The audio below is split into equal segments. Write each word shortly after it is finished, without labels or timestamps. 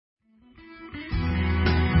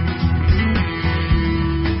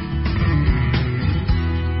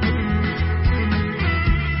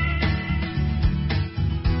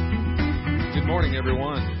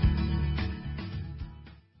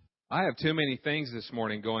I have too many things this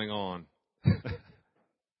morning going on.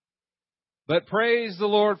 But praise the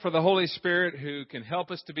Lord for the Holy Spirit who can help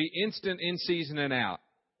us to be instant in season and out.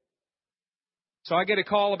 So I get a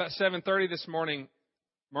call about 7:30 this morning.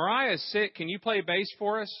 Mariah's sick. Can you play bass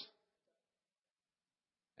for us?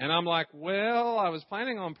 And I'm like, well, I was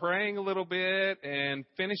planning on praying a little bit and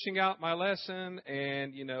finishing out my lesson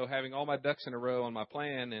and, having all my ducks in a row on my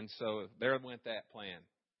plan. And so there went that plan.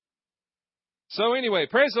 So anyway,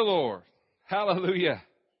 praise the Lord. Hallelujah.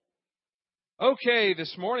 Okay,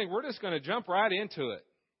 this morning we're just going to jump right into it.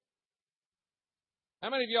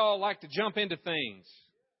 How many of y'all like to jump into things?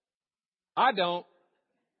 I don't.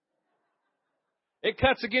 It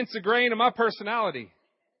cuts against the grain of my personality.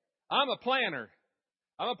 I'm a planner.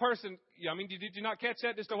 I'm a person, did you not catch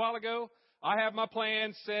that just a while ago? I have my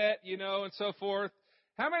plans set, and so forth.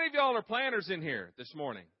 How many of y'all are planners in here this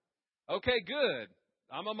morning? Okay, good.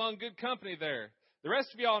 I'm among good company there. The rest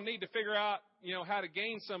of y'all need to figure out, how to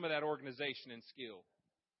gain some of that organization and skill.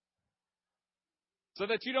 So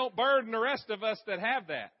that you don't burden the rest of us that have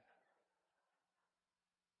that.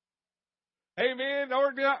 Amen,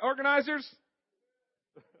 organizers?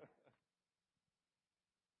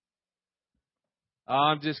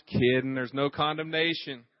 I'm just kidding. There's no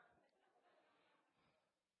condemnation.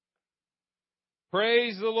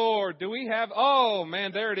 Praise the Lord. Do we have... Oh,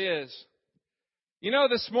 man, there it is.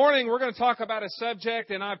 This morning we're going to talk about a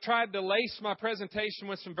subject, and I've tried to lace my presentation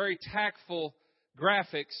with some very tactful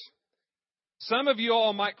graphics. Some of you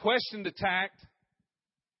all might question the tact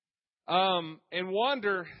and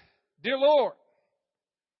wonder, dear Lord,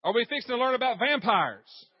 are we fixing to learn about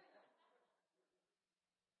vampires?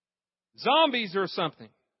 Zombies or something?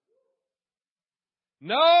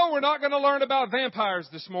 No, we're not going to learn about vampires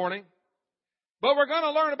this morning. But we're going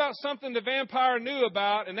to learn about something the vampire knew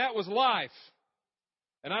about, and that was life.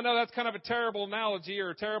 And I know that's kind of a terrible analogy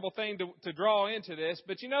or a terrible thing to draw into this.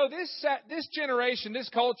 But this generation, this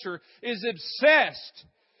culture is obsessed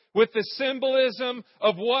with the symbolism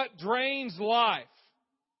of what drains life.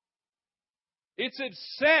 It's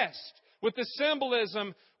obsessed with the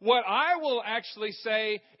symbolism, what I will actually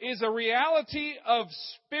say is a reality of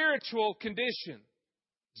spiritual condition.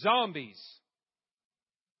 Zombies.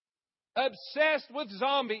 Obsessed with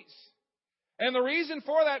zombies. And the reason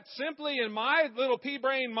for that, simply in my little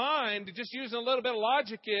pea-brain mind, just using a little bit of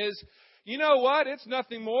logic, is, you know what? It's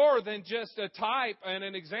nothing more than just a type and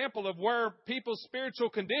an example of where people's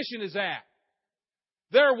spiritual condition is at.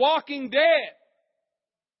 They're walking dead.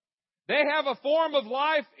 They have a form of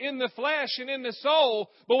life in the flesh and in the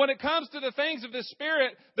soul, but when it comes to the things of the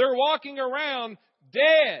Spirit, they're walking around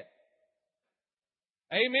dead.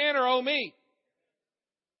 Amen or oh me?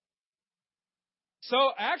 So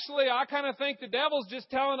actually, I kind of think the devil's just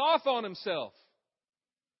telling off on himself.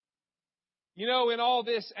 In all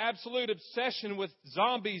this absolute obsession with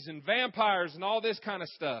zombies and vampires and all this kind of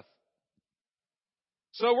stuff.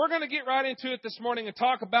 So we're going to get right into it this morning and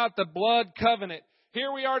talk about the blood covenant.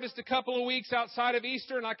 Here we are just a couple of weeks outside of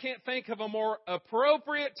Easter, and I can't think of a more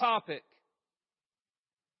appropriate topic.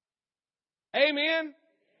 Amen?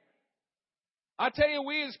 I tell you,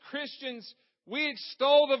 we as Christians, we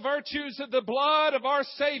extol the virtues of the blood of our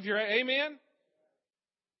Savior. Amen?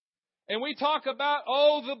 And we talk about,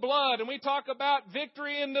 the blood. And we talk about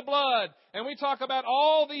victory in the blood. And we talk about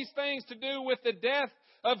all these things to do with the death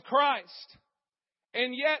of Christ.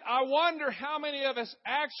 And yet, I wonder how many of us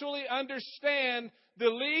actually understand the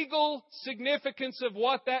legal significance of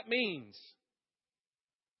what that means.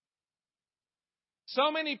 So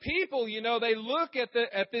many people, they look at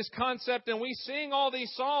this concept and we sing all these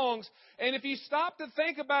songs. And if you stop to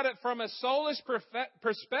think about it from a soulish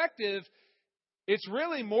perspective, it's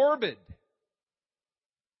really morbid.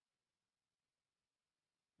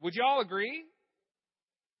 Would you all agree?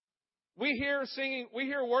 We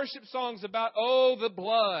hear worship songs about, the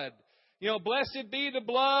blood. Blessed be the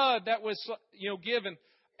blood that was, given.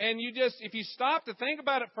 And if you stop to think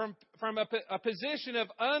about it from a position of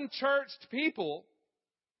unchurched people,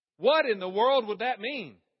 what in the world would that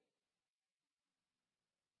mean?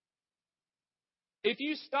 If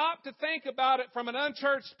you stop to think about it from an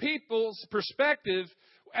unchurched people's perspective,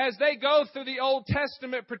 as they go through the Old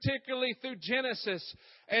Testament, particularly through Genesis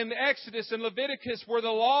and Exodus and Leviticus, where the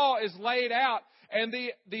law is laid out, and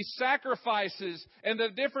the sacrifices and the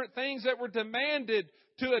different things that were demanded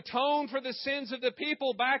to atone for the sins of the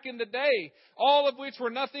people back in the day, all of which were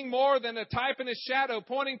nothing more than a type and a shadow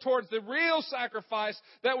pointing towards the real sacrifice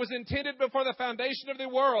that was intended before the foundation of the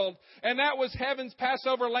world, and that was heaven's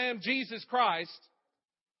Passover Lamb, Jesus Christ.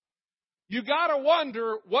 You got to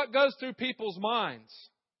wonder what goes through people's minds.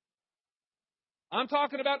 I'm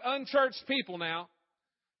talking about unchurched people now.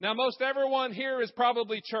 Now, most everyone here is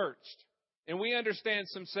probably churched, and we understand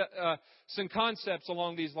some concepts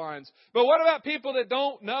along these lines. But what about people that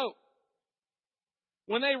don't know?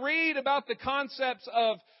 When they read about the concepts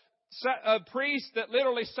of priests that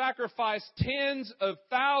literally sacrifice tens of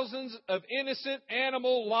thousands of innocent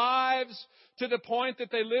animal lives to the point that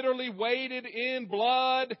they literally waded in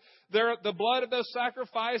blood, the blood of those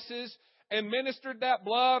sacrifices, and ministered that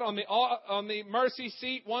blood on the mercy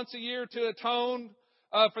seat once a year to atone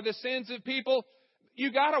for the sins of people,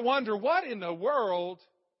 you got to wonder, what in the world,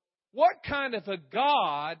 what kind of a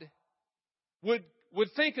God would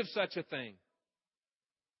think of such a thing?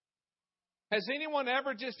 Has anyone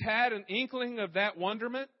ever just had an inkling of that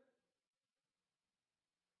wonderment?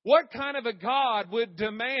 What kind of a God would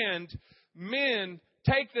demand men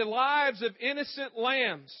take the lives of innocent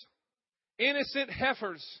lambs, innocent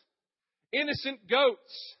heifers, innocent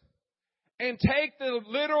goats, and take the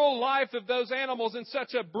literal life of those animals in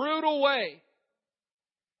such a brutal way,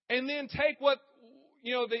 and then take what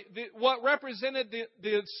represented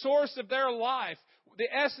the source of their life, the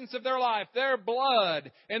essence of their life, their blood,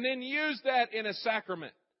 and then use that in a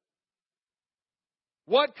sacrament?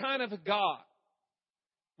 What kind of a God?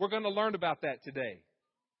 We're going to learn about that today.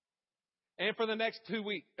 And for the next 2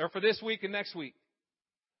 weeks, or for this week and next week.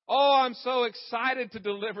 Oh, I'm so excited to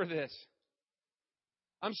deliver this.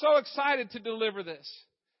 I'm so excited to deliver this.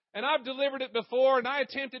 And I've delivered it before, and I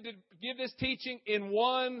attempted to give this teaching in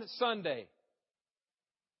one Sunday.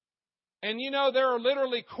 And there are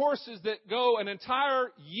literally courses that go an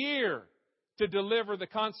entire year to deliver the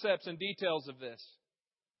concepts and details of this.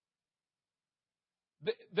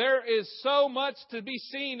 There is so much to be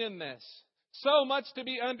seen in this, so much to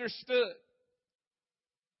be understood.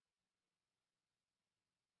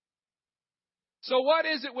 So what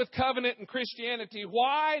is it with covenant and Christianity?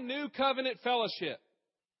 Why New Covenant Fellowship?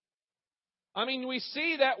 I mean, we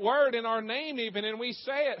see that word in our name even, and we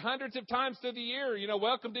say it hundreds of times through the year.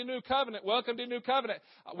 Welcome to New Covenant, welcome to New Covenant.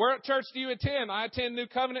 What church do you attend? I attend New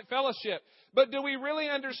Covenant Fellowship. But do we really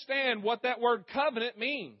understand what that word covenant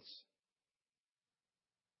means?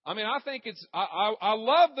 I mean, I think I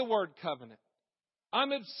love the word covenant.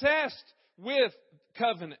 I'm obsessed with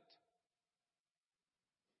covenant.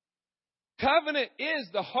 Covenant is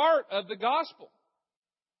the heart of the gospel.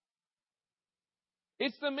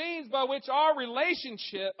 It's the means by which our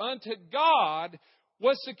relationship unto God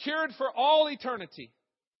was secured for all eternity.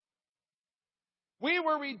 We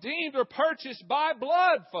were redeemed or purchased by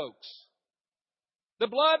blood, folks. The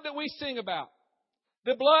blood that we sing about.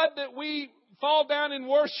 The blood that we fall down in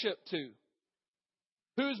worship to.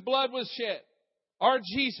 Whose blood was shed? Our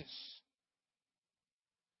Jesus.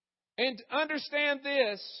 And understand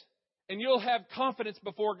this, and you'll have confidence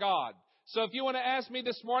before God. So if you want to ask me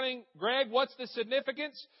this morning, Greg, what's the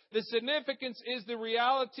significance? The significance is the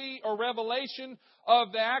reality or revelation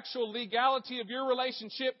of the actual legality of your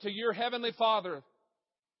relationship to your Heavenly Father.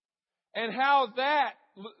 And how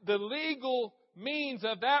the legal means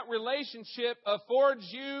of that relationship affords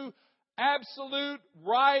you absolute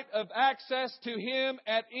right of access to Him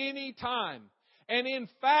at any time. And in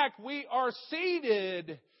fact, we are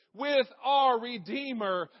seated with our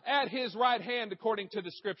Redeemer at His right hand according to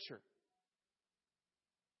the Scripture.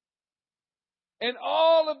 And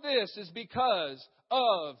all of this is because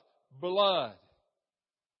of blood.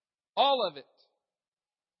 All of it.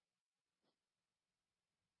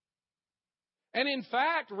 And in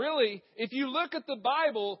fact, really, if you look at the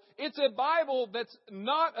Bible, it's a Bible that's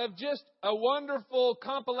not of just a wonderful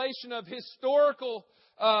compilation of historical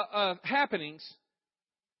happenings.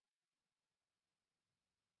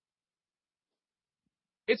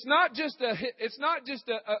 It's not just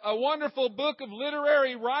a wonderful book of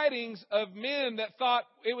literary writings of men that thought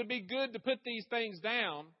it would be good to put these things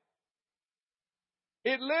down.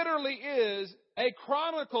 It literally is a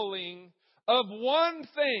chronicling of one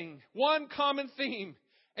thing, one common theme,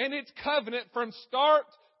 and it's covenant from start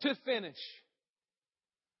to finish.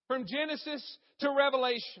 From Genesis to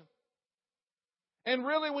Revelation. And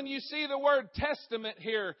really, when you see the word testament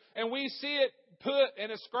here, and we see it put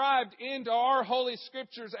and ascribed into our Holy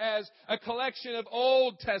Scriptures as a collection of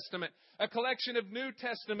Old Testament, a collection of New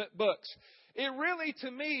Testament books, it really, to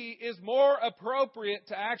me, is more appropriate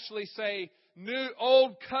to actually say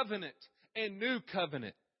Old Covenant and New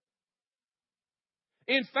Covenant.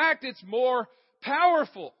 In fact, it's more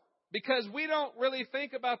powerful because we don't really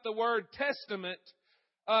think about the word testament.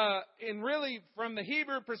 And really, from the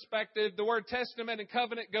Hebrew perspective, the word testament and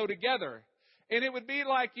covenant go together. And it would be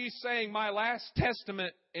like you saying, my last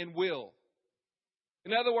testament and will.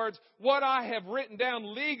 In other words, what I have written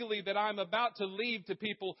down legally that I'm about to leave to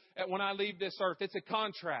people when I leave this earth. It's a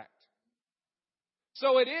contract.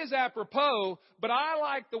 So it is apropos, but I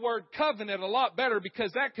like the word covenant a lot better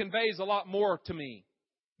because that conveys a lot more to me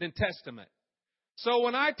than testament. So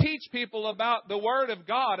when I teach people about the Word of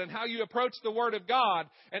God and how you approach the Word of God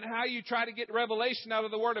and how you try to get revelation out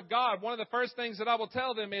of the Word of God, one of the first things that I will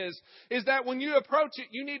tell them is that when you approach it,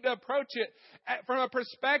 you need to approach it from a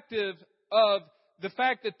perspective of the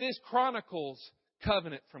fact that this chronicles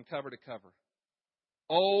covenant from cover to cover.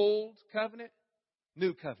 Old covenant,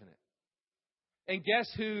 new covenant. And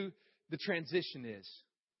guess who the transition is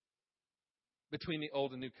between the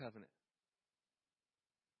old and new covenant?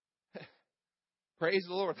 Praise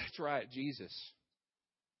the Lord. That's right, Jesus.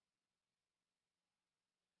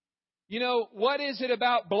 You know, what is it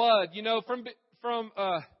about blood? You know, from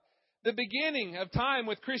the beginning of time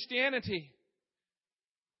with Christianity,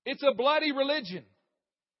 it's a bloody religion.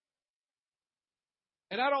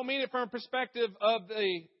 And I don't mean it from a perspective of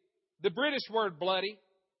the British word bloody.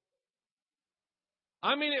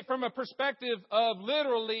 I mean it from a perspective of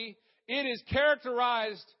literally, it is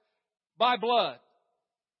characterized by blood.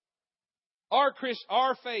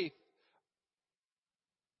 Our faith.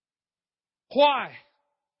 Why?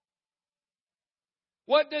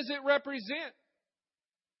 What does it represent?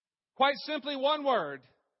 Quite simply one word,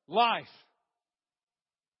 life.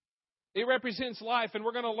 It represents life, and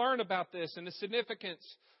we're going to learn about this and the significance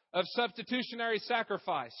of substitutionary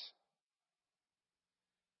sacrifice.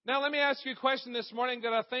 Now, let me ask you a question this morning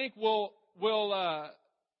that I think will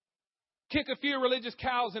kick a few religious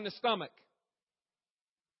cows in the stomach.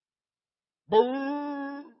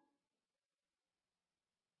 Boo!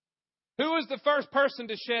 Who was the first person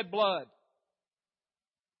to shed blood?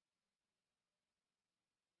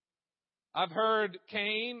 I've heard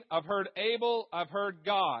Cain, I've heard Abel, I've heard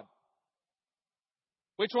God.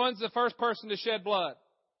 Which one's the first person to shed blood?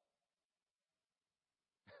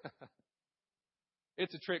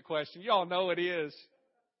 It's a trick question. You all know it is.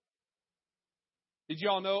 Did you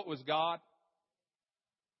all know it was God?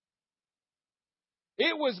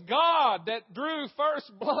 It was God that drew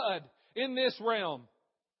first blood in this realm.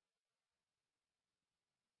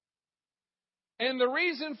 And the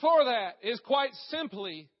reason for that is quite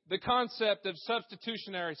simply the concept of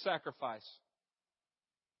substitutionary sacrifice.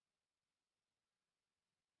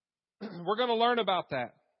 We're going to learn about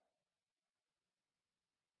that.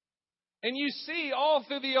 And you see all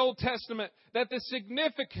through the Old Testament that the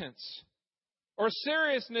significance or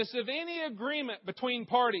seriousness of any agreement between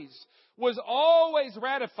parties was always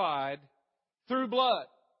ratified through blood.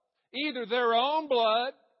 Either their own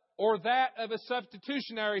blood or that of a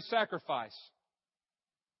substitutionary sacrifice.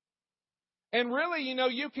 And really, you know,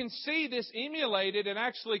 you can see this emulated and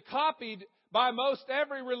actually copied by most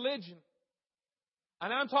every religion.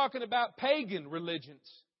 And I'm talking about pagan religions.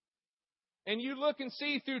 And you look and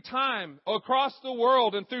see through time, across the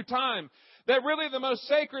world and through time, that really the most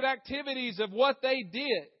sacred activities of what they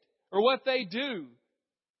did or what they do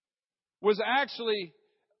was actually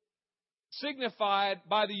signified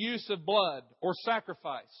by the use of blood or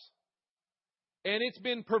sacrifice. And it's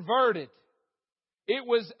been perverted. It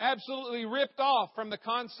was absolutely ripped off from the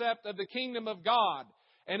concept of the kingdom of God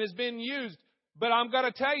and has been used. But I'm going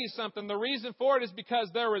to tell you something. The reason for it is because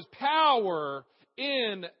there is power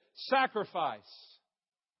in sacrifice.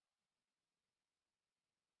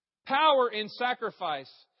 Power in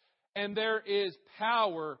sacrifice. And there is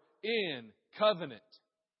power in covenant.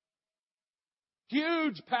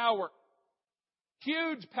 Huge power.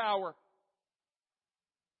 Huge power.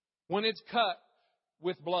 When it's cut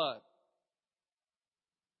with blood.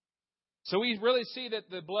 So we really see that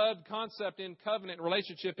the blood concept in covenant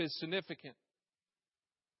relationship is significant.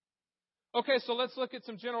 Okay, so let's look at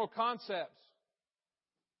some general concepts.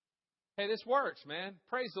 Hey, this works, man.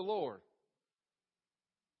 Praise the Lord.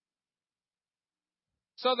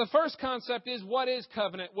 So the first concept is, what is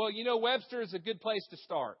covenant? Well, you know, Webster is a good place to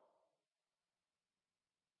start.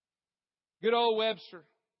 Good old Webster,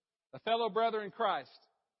 a fellow brother in Christ.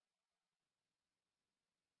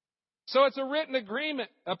 So it's a written agreement,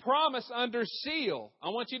 a promise under seal. I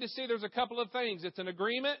want you to see there's a couple of things. It's an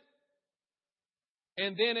agreement,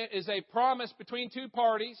 and then it is a promise between two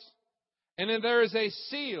parties, and then there is a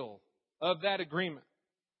seal of that agreement.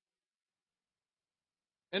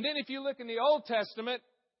 And then if you look in the Old Testament,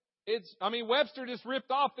 Webster just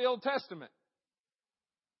ripped off the Old Testament.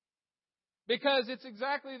 Because it's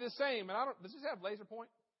exactly the same. And does this have laser point?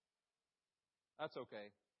 That's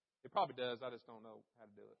okay. It probably does. I just don't know how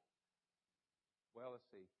to do it. Well, let's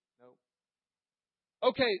see. Nope.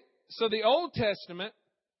 Okay, so the Old Testament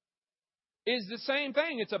is the same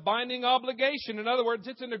thing. It's a binding obligation. In other words,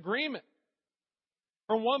 it's an agreement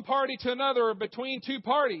from one party to another or between two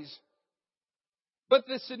parties. But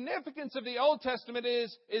the significance of the Old Testament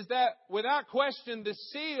is that without question the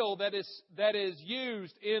seal that is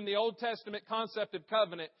used in the Old Testament concept of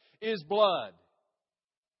covenant is blood.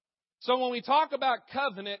 So when we talk about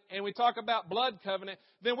covenant and we talk about blood covenant,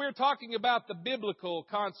 then we're talking about the biblical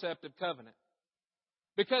concept of covenant.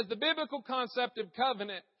 Because the biblical concept of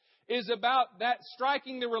covenant is about that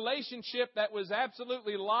striking the relationship that was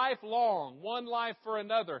absolutely lifelong, one life for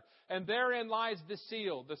another. And therein lies the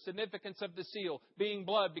seal, the significance of the seal being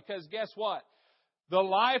blood. Because guess what? The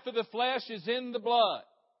life of the flesh is in the blood.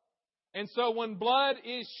 And so when blood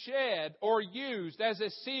is shed or used as a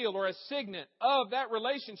seal or a signet of that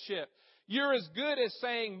relationship, you're as good as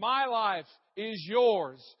saying, my life is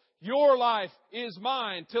yours. Your life is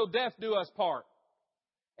mine till death do us part.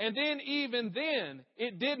 And then even then,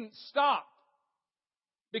 it didn't stop.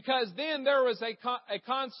 Because then there was a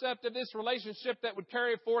concept of this relationship that would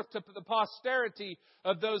carry forth to the posterity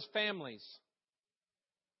of those families.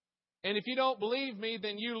 And if you don't believe me,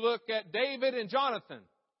 then you look at David and Jonathan.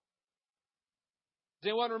 Does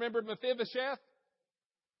anyone remember Mephibosheth?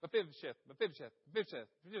 Mephibosheth.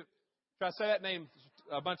 Try to say that name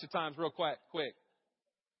a bunch of times real quick.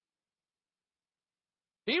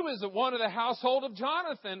 He was one of the household of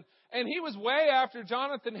Jonathan, and he was way after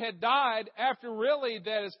Jonathan had died, after really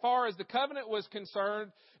that as far as the covenant was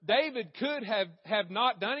concerned, David could have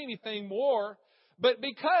not done anything more. But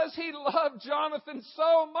because he loved Jonathan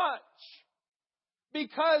so much,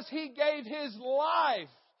 because he gave his life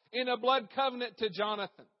in a blood covenant to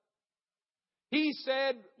Jonathan, he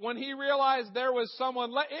said when he realized there was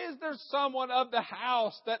someone, is there someone of the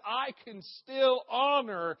house that I can still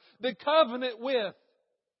honor the covenant with?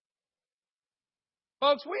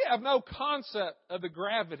 Folks, we have no concept of the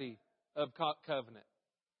gravity of covenant.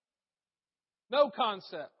 No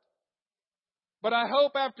concept. But I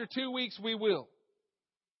hope after 2 weeks we will.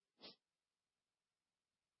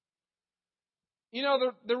 You know,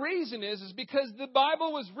 the reason is because the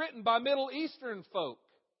Bible was written by Middle Eastern folk.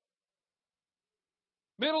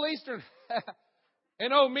 Middle Eastern.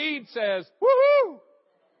 And Omid says, woohoo!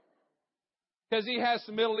 Because he has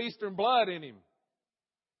some Middle Eastern blood in him.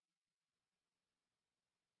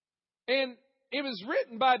 And it was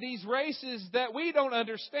written by these races that we don't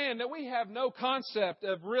understand, that we have no concept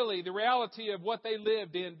of really the reality of what they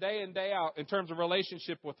lived in day in, day out in terms of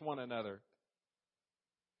relationship with one another.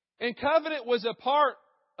 And covenant was a part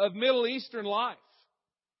of Middle Eastern life.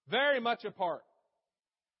 Very much a part.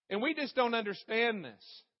 And we just don't understand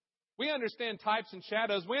this. We understand types and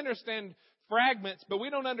shadows. We understand fragments, but we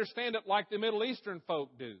don't understand it like the Middle Eastern folk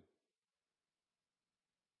do.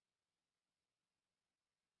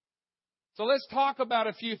 So let's talk about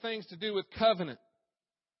a few things to do with covenant.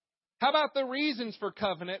 How about the reasons for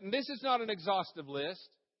covenant? And this is not an exhaustive list,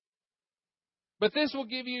 but this will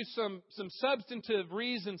give you some substantive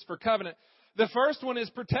reasons for covenant. The first one is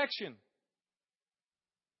protection.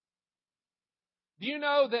 Do you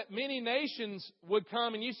know that many nations would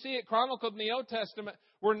come, and you see it chronicled in the Old Testament,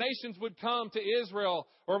 where nations would come to Israel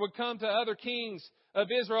or would come to other kings of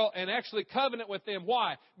Israel and actually covenant with them.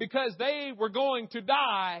 Why? Because they were going to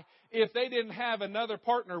die if they didn't have another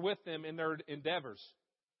partner with them in their endeavors.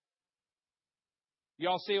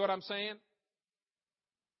 Y'all see what I'm saying?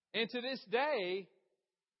 And to this day,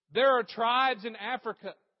 there are tribes in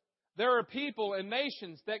Africa. There are people and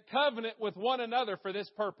nations that covenant with one another for this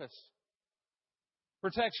purpose.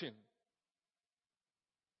 Protection.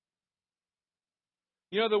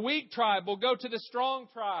 You know, the weak tribe will go to the strong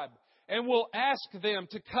tribe and will ask them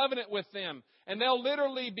to covenant with them. And they'll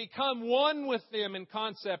literally become one with them in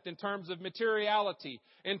concept, in terms of materiality,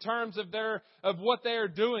 in terms of what they are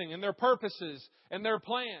doing and their purposes and their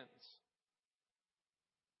plans.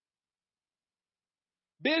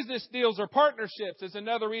 Business deals or partnerships is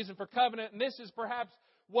another reason for covenant. And this is perhaps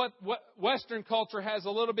what Western culture has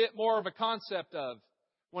a little bit more of a concept of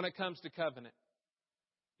when it comes to covenant.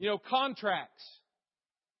 You know, contracts.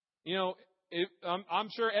 You know, I'm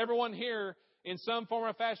sure everyone here in some form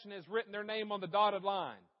or fashion has written their name on the dotted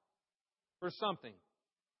line for something.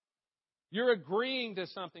 You're agreeing to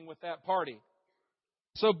something with that party.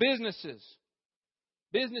 So businesses,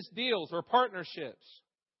 business deals or partnerships.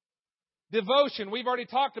 Devotion, we've already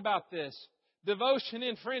talked about this. Devotion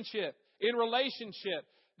in friendship, in relationship,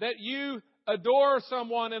 that you adore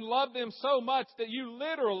someone and love them so much that you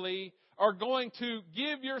literally are going to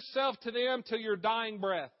give yourself to them till your dying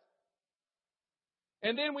breath.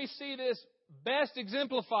 And then we see this best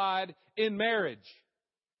exemplified in marriage.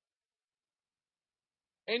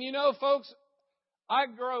 And you know, folks, I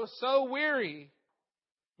grow so weary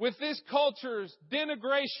with this culture's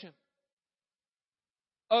denigration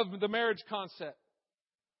of the marriage concept.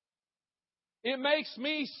 It makes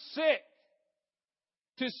me sick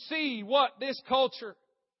to see what this culture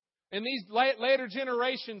and these later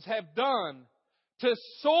generations have done to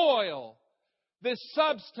soil the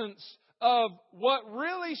substance of what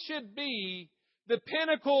really should be the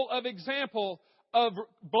pinnacle of example of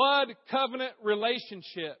blood covenant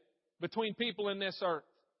relationship between people in this earth.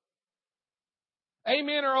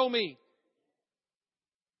 Amen or oh me?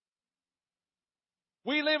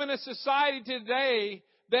 We live in a society today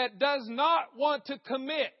that does not want to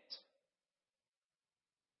commit.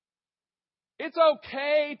 It's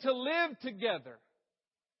okay to live together.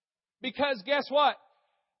 Because guess what?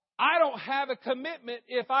 I don't have a commitment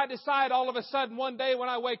if I decide all of a sudden one day when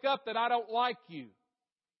I wake up that I don't like you.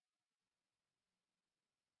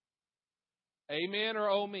 Amen or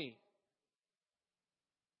oh me?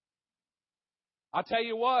 I'll tell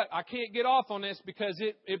you what, I can't get off on this because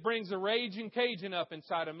it brings a raging Cajun up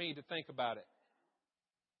inside of me to think about it.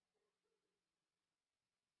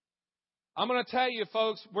 I'm going to tell you,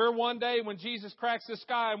 folks, we're one day when Jesus cracks the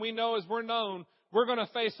sky and we know as we're known, we're going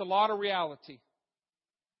to face a lot of reality.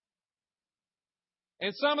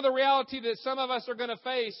 And some of the reality that some of us are going to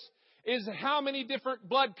face is how many different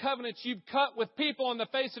blood covenants you've cut with people on the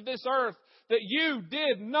face of this earth that you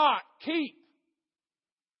did not keep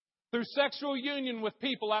through sexual union with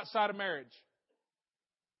people outside of marriage.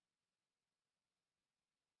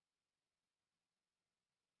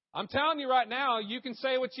 I'm telling you right now, you can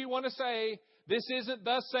say what you want to say. This isn't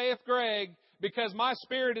thus saith Greg, because my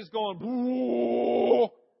spirit is going,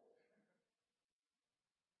 whoa.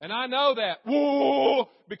 And I know that, whoa,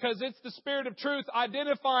 because it's the Spirit of truth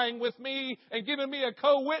identifying with me and giving me a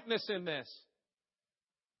co-witness in this.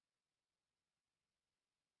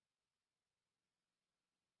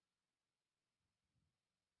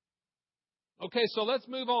 Okay, so let's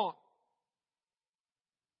move on.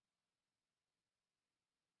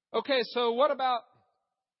 Okay, so what about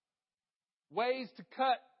ways to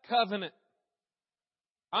cut covenant?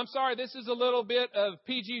 I'm sorry, this is a little bit of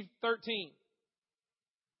PG-13.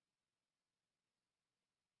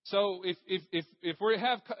 So if we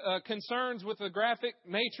have concerns with the graphic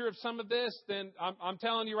nature of some of this, then I'm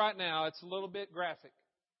telling you right now, it's a little bit graphic.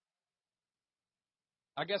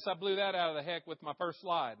 I guess I blew that out of the heck with my first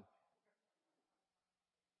slide.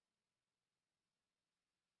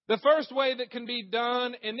 The first way that can be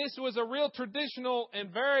done, and this was a real traditional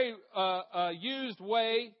and very used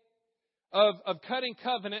way of cutting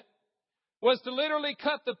covenant, was to literally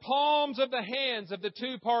cut the palms of the hands of the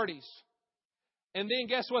two parties. And then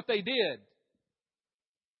guess what they did?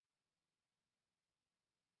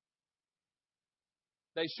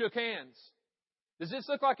 They shook hands. Does this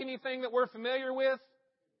look like anything that we're familiar with?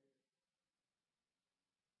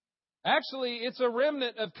 Actually, it's a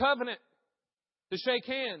remnant of covenant to shake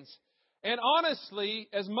hands. And honestly,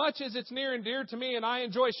 as much as it's near and dear to me and I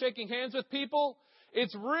enjoy shaking hands with people,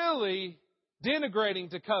 it's really denigrating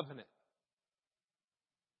to covenant.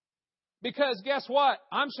 Because guess what?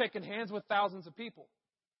 I'm shaking hands with thousands of people.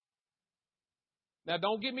 Now,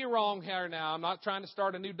 don't get me wrong here now. I'm not trying to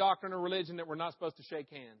start a new doctrine or religion that we're not supposed to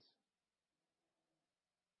shake hands.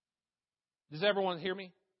 Does everyone hear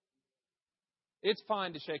me? It's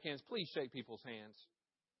fine to shake hands. Please shake people's hands.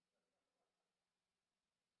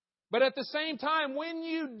 But at the same time, when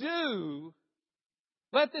you do,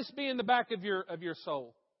 let this be in the back of your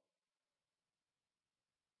soul.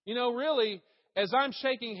 You know, really, as I'm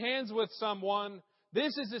shaking hands with someone,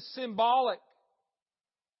 this is symbolic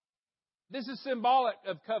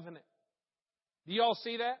of covenant. Do you all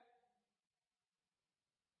see that?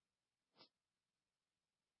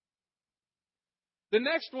 The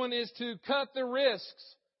next one is to cut the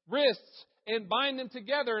wrists and bind them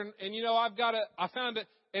together. And you know, I found it.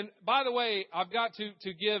 And by the way, I've got to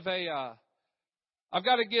give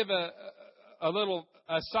a little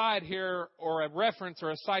aside here, or a reference,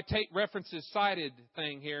 or a references cited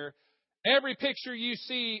thing here. Every picture you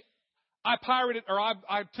see, I pirated, or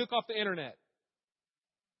I took off the internet.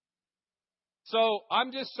 So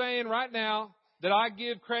I'm just saying right now that I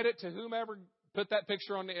give credit to whomever put that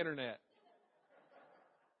picture on the internet.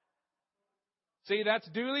 See, that's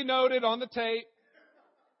duly noted on the tape.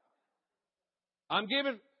 I'm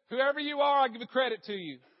giving, whoever you are, I give credit to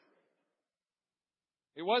you.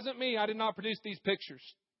 It wasn't me. I did not produce these pictures.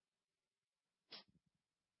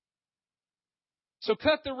 So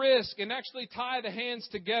cut the wrist and actually tie the hands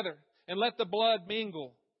together and let the blood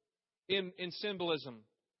mingle in symbolism.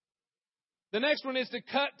 The next one is to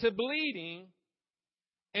cut to bleeding.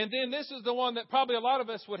 And then this is the one that probably a lot of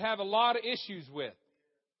us would have a lot of issues with.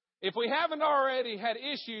 If we haven't already had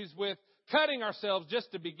issues with cutting ourselves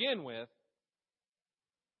just to begin with,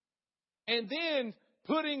 and then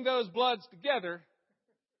putting those bloods together,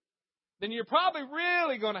 then you're probably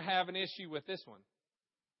really going to have an issue with this one.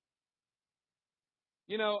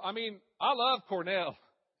 You know, I mean, I love Cornell.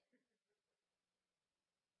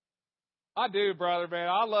 I do, brother, man.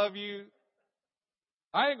 I love you.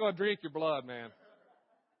 I ain't going to drink your blood, man.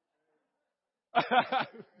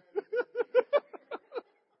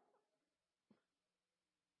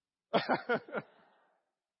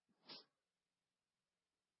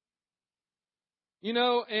 You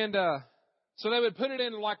know, and so they would put it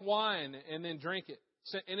in like wine and then drink it.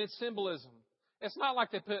 And it's symbolism. It's not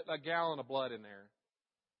like they put a gallon of blood in there.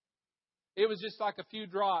 It was just like a few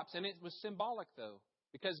drops, and it was symbolic, though.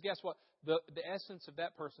 Because guess what? The essence of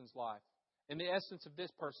that person's life and the essence of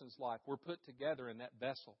this person's life were put together in that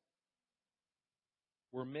vessel.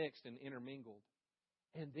 Were mixed and intermingled.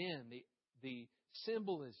 And then the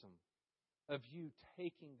symbolism of you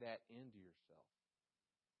taking that into yourself.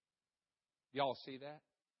 Y'all see that?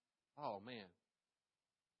 Oh, man.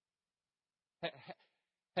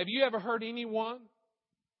 Have you ever heard anyone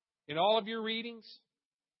in all of your readings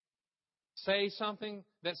say something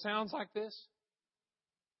that sounds like this?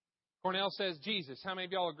 Cornell says Jesus. How many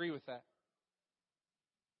of y'all agree with that?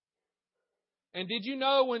 And did you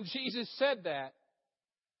know when Jesus said that,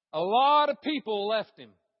 a lot of people left Him?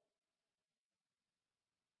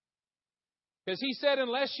 Because He said,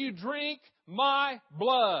 unless you drink my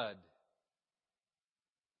blood.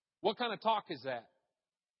 What kind of talk is that?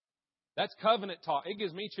 That's covenant talk. It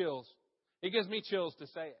gives me chills. It gives me chills to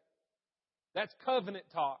say it. That's covenant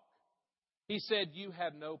talk. He said, you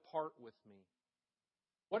have no part with me.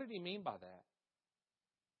 What did He mean by that?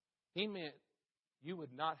 He meant you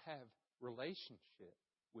would not have relationship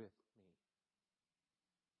with me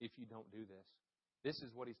if you don't do this. This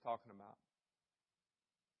is what He's talking about.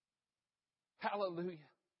 Hallelujah.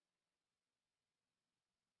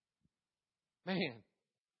 Man.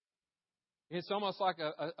 It's almost like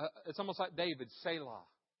David, Selah.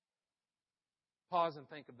 Pause and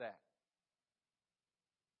think of that.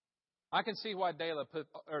 I can see why David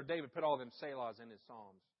put all them Selahs in his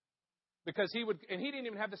Psalms. Because he didn't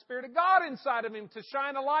even have the Spirit of God inside of him to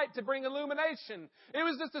shine a light, to bring illumination. It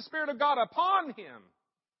was just the Spirit of God upon him.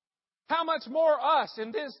 How much more us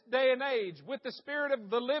in this day and age with the Spirit of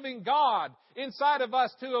the living God inside of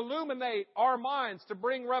us to illuminate our minds, to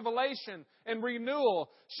bring revelation and renewal,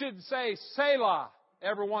 should say Selah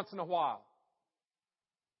every once in a while.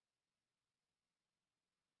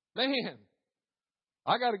 Man,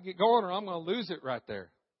 I got to get going or I'm going to lose it right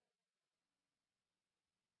there.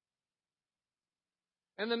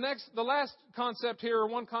 And the last concept here, or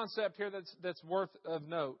one concept here that's worth of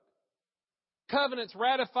note. Covenants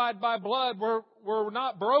ratified by blood were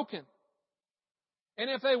not broken. And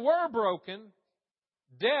if they were broken,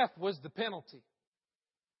 death was the penalty.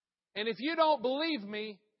 And if you don't believe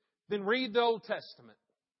me, then read the Old Testament.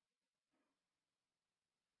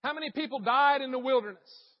 How many people died in the wilderness?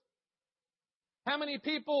 How many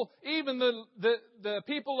people, even the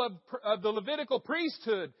people of the Levitical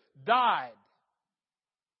priesthood, died?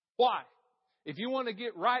 Why? If you want to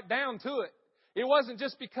get right down to it, it wasn't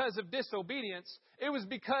just because of disobedience. It was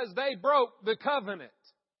because they broke the covenant.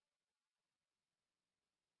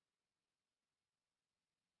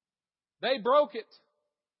 They broke it.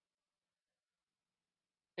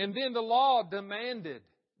 And then the law demanded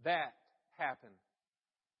that happen.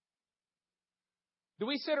 Do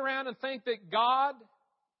we sit around and think that God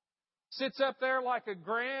sits up there like a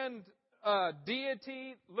grand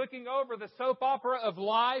deity looking over the soap opera of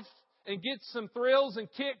life and gets some thrills and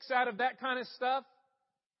kicks out of that kind of stuff?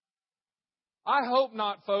 I hope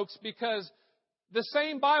not, folks, because the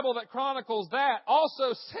same Bible that chronicles that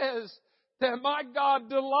also says that my God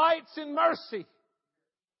delights in mercy.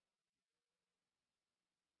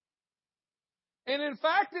 And in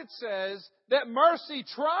fact, it says that mercy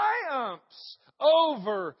triumphs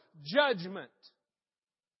over judgment.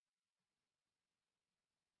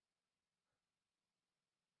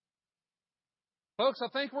 Folks, I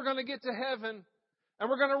think we're going to get to heaven and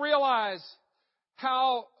we're going to realize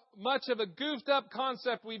how much of a goofed up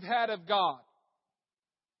concept we've had of God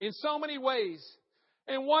in so many ways.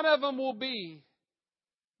 And one of them will be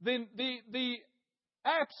the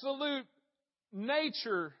absolute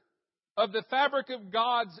nature of the fabric of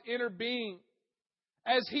God's inner being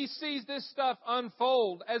as He sees this stuff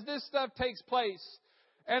unfold, as this stuff takes place.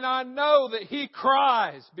 And I know that He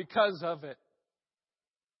cries because of it.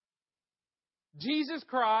 Jesus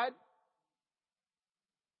cried.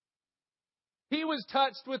 He was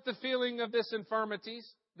touched with the feeling of this infirmities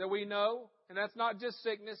that we know. And that's not just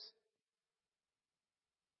sickness.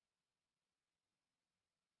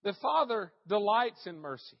 The Father delights in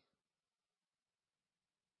mercy.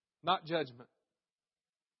 not judgment.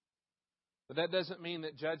 But that doesn't mean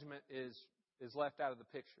that judgment is left out of the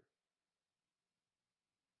picture.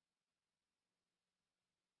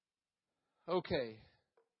 Okay.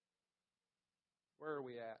 Where are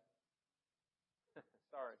we at?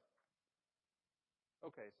 Sorry.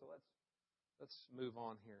 Okay, so let's move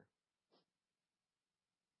on here.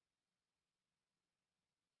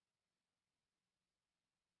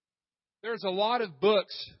 There's a lot of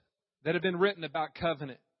books that have been written about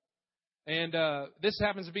covenant. And this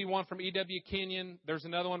happens to be one from E.W. Kenyon. There's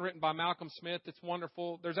another one written by Malcolm Smith that's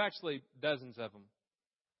wonderful. There's actually dozens of them.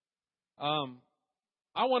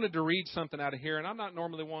 I wanted to read something out of here, and I'm not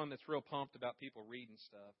normally one that's real pumped about people reading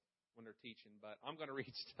stuff when they're teaching, but I'm going to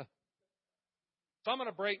read stuff. So I'm going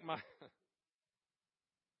to break my...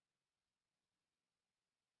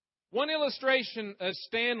 One illustration of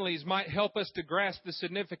Stanley's might help us to grasp the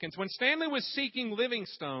significance. When Stanley was seeking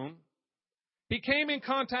Livingstone, he came in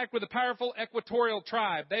contact with a powerful equatorial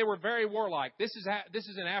tribe. They were very warlike. This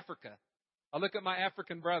is in Africa. I look at my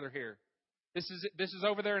African brother here. This is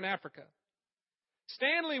over there in Africa.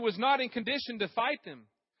 Stanley was not in condition to fight them.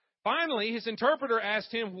 Finally, his interpreter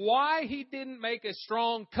asked him why he didn't make a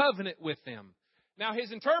strong covenant with them. Now,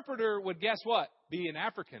 his interpreter would, guess what? Be an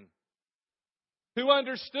African who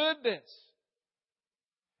understood this.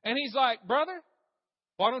 And he's like, brother,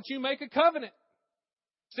 why don't you make a covenant?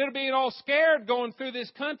 Instead of being all scared going through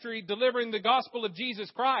this country delivering the gospel of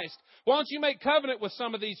Jesus Christ, why don't you make covenant with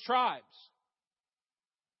some of these tribes?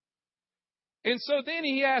 And so then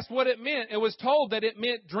he asked what it meant. It was told that it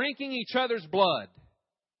meant drinking each other's blood.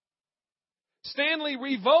 Stanley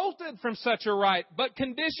revolted from such a rite, but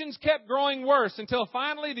conditions kept growing worse until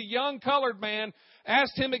finally the young colored man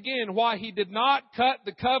asked him again why he did not cut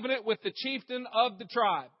the covenant with the chieftain of the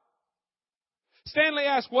tribe. Stanley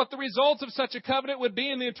asked what the results of such a covenant would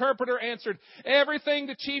be, and the interpreter answered, everything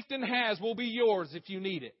the chieftain has will be yours if you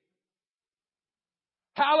need it.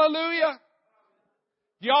 Hallelujah!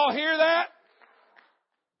 Y'all hear that?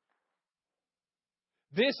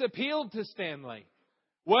 This appealed to Stanley.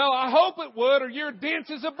 Well, I hope it would, or you're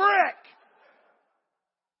dense as a brick.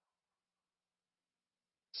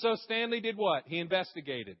 So Stanley did what? He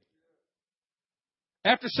investigated.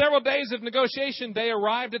 After several days of negotiation, they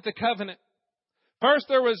arrived at the covenant. First,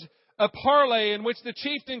 there was a parley in which the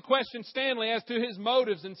chieftain questioned Stanley as to his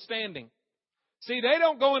motives in standing. See, they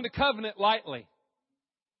don't go into covenant lightly.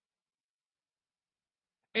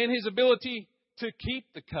 And his ability to keep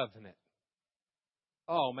the covenant.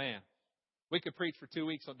 Oh, man. We could preach for 2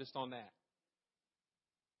 weeks just on that.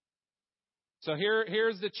 So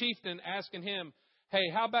here's the chieftain asking him, hey,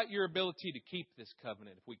 how about your ability to keep this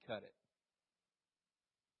covenant if we cut it?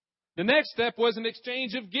 The next step was an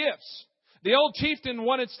exchange of gifts. The old chieftain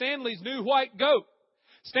wanted Stanley's new white goat.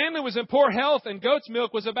 Stanley was in poor health, and goat's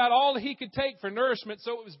milk was about all he could take for nourishment,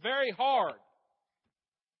 so it was very hard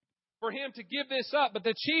for him to give this up. But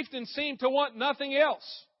the chieftain seemed to want nothing else.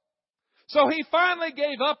 So he finally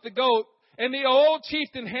gave up the goat, and the old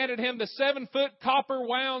chieftain handed him the 7-foot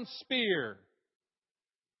copper-wound spear.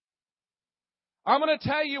 I'm going to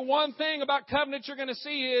tell you one thing about covenant you're going to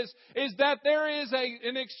see is that there is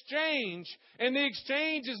an exchange, and the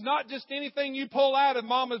exchange is not just anything you pull out of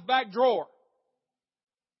mama's back drawer.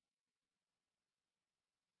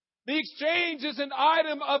 The exchange is an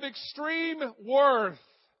item of extreme worth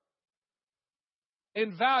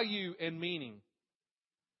and value and meaning.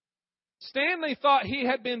 Stanley thought he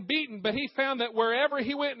had been beaten, but he found that wherever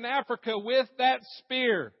he went in Africa with that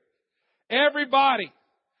spear, everybody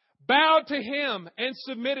bowed to him and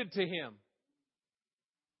submitted to him.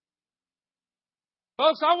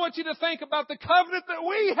 Folks, I want you to think about the covenant that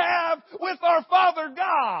we have with our Father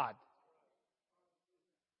God.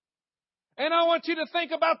 And I want you to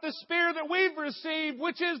think about the spear that we've received,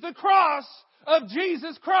 which is the cross of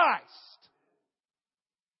Jesus Christ.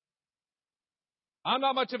 I'm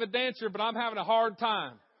not much of a dancer, but I'm having a hard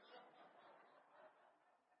time.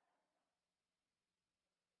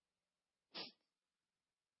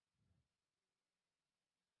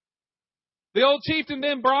 The old chieftain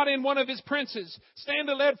then brought in one of his princes.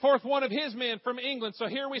 Stanley led forth one of his men from England. So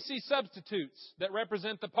here we see substitutes that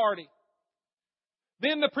represent the party.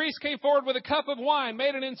 Then the priest came forward with a cup of wine,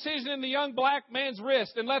 made an incision in the young black man's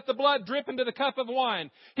wrist, and let the blood drip into the cup of wine.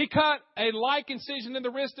 He cut a like incision in the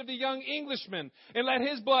wrist of the young Englishman, and let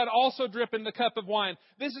his blood also drip in the cup of wine.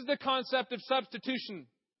 This is the concept of substitution.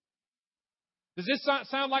 Does this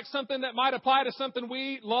sound like something that might apply to something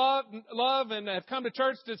we love and have come to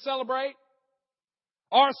church to celebrate?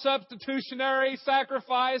 Our substitutionary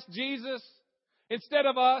sacrifice, Jesus, instead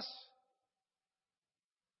of us.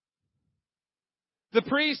 The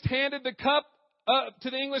priest handed the cup to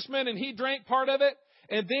the Englishman and he drank part of it.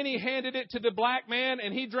 And then he handed it to the black man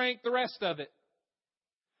and he drank the rest of it.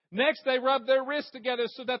 Next, they rubbed their wrists together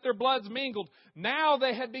so that their bloods mingled. Now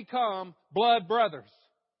they had become blood brothers.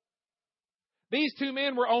 These two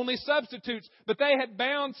men were only substitutes, but they had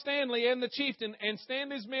bound Stanley and the chieftain and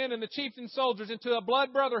Stanley's men and the chieftain's soldiers into a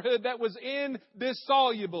blood brotherhood that was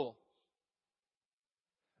indissoluble.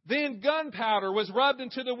 Then gunpowder was rubbed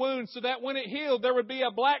into the wound so that when it healed, there would be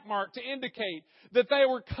a black mark to indicate that they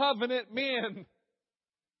were covenant men.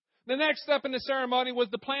 The next step in the ceremony was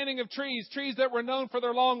the planting of trees that were known for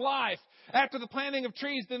their long life. After the planting of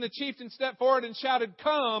trees, then the chieftain stepped forward and shouted,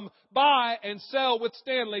 "Come, buy and sell with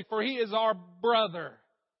Stanley, for he is our brother."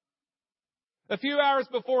 A few hours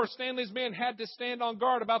before, Stanley's men had to stand on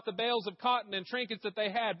guard about the bales of cotton and trinkets that they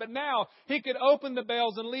had. But now he could open the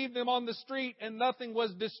bales and leave them on the street and nothing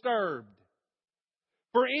was disturbed.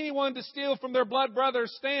 For anyone to steal from their blood brother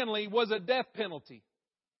Stanley was a death penalty.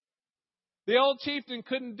 The old chieftain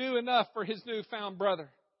couldn't do enough for his newfound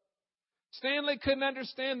brother. Stanley couldn't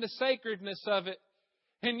understand the sacredness of it,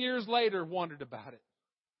 and years later wondered about it.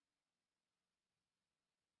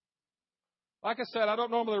 Like I said, I don't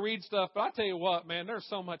normally read stuff, but I tell you what, man, there's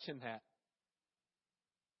so much in that.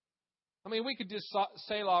 I mean, we could just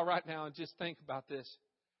Selah right now and just think about this.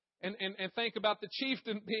 And think about the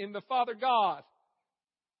chieftain being the Father God.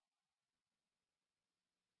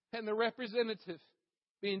 And the representative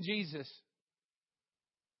being Jesus.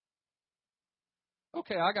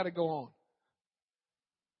 Okay, I got to go on.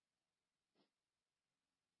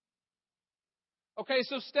 Okay,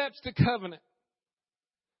 so steps to covenant.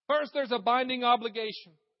 First, there's a binding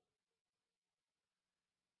obligation.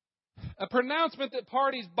 A pronouncement that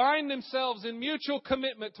parties bind themselves in mutual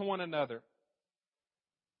commitment to one another.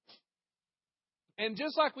 And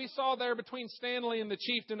just like we saw there between Stanley and the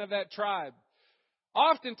chieftain of that tribe,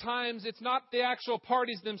 oftentimes it's not the actual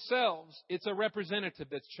parties themselves, it's a representative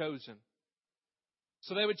that's chosen.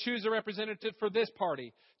 So they would choose a representative for this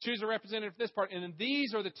party, choose a representative for this party. And then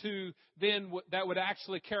these are the two then that would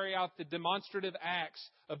actually carry out the demonstrative acts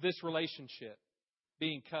of this relationship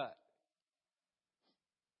being cut.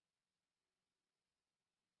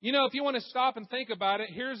 You know, if you want to stop and think about it,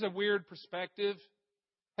 here's a weird perspective.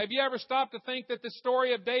 Have you ever stopped to think that the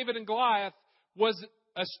story of David and Goliath was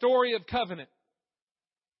a story of covenant?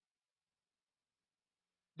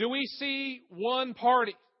 Do we see one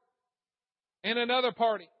party and another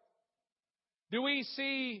party? Do we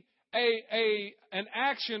see an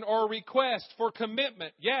action or a request for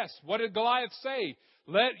commitment? Yes. What did Goliath say?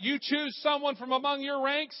 Let you choose someone from among your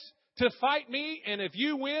ranks to fight me, and if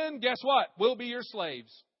you win, guess what? We'll be your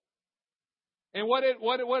slaves. And what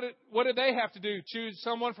did they have to do? Choose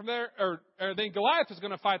someone from there, or then Goliath was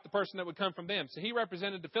going to fight the person that would come from them. So he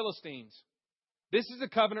represented the Philistines. This is a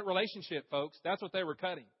covenant relationship, folks. That's what they were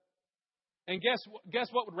cutting. And guess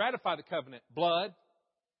what would ratify the covenant? Blood.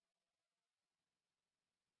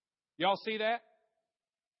 Y'all see that?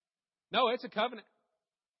 No, it's a covenant.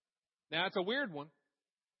 Now, it's a weird one.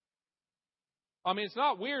 I mean, it's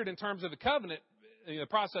not weird in terms of the covenant, the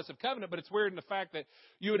process of covenant, but it's weird in the fact that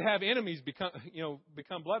you would have enemies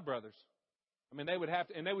become blood brothers. I mean, they would have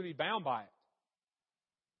to, and they would be bound by it.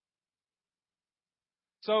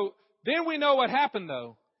 So then we know what happened,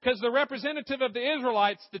 though, because the representative of the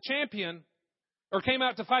Israelites, the champion, or came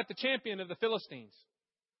out to fight the champion of the Philistines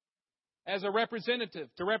as a representative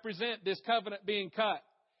to represent this covenant being cut.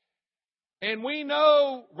 And we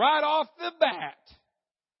know right off the bat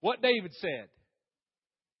what David said.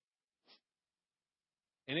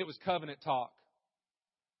 And it was covenant talk.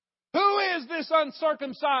 Who is this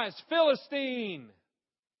uncircumcised Philistine?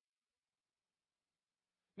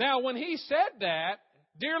 Now, when he said that,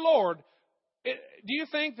 dear Lord, do you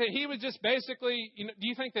think that he was just basically, do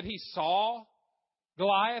you think that he saw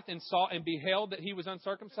Goliath and beheld that he was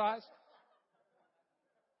uncircumcised?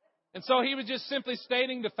 And so he was just simply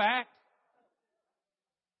stating the fact?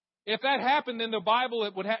 If that happened, then the Bible,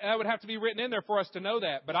 that would have to be written in there for us to know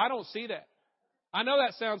that. But I don't see that. I know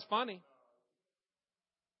that sounds funny.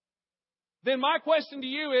 Then my question to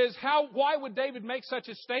you is, why would David make such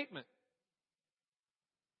a statement?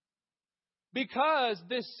 Because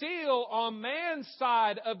the seal on man's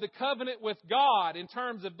side of the covenant with God, in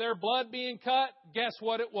terms of their blood being cut, guess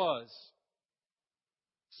what it was?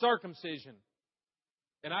 Circumcision.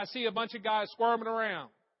 And I see a bunch of guys squirming around.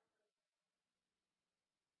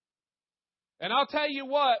 And I'll tell you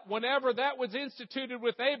what, whenever that was instituted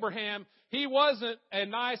with Abraham, he wasn't a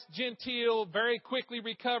nice, genteel, very quickly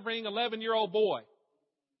recovering 11-year-old boy.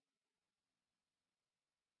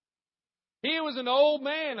 He was an old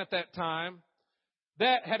man at that time.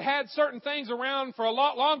 that had certain things around for a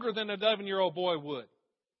lot longer than a 11-year-old boy would.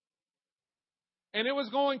 And it was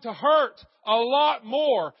going to hurt a lot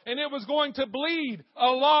more. And it was going to bleed a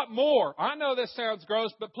lot more. I know this sounds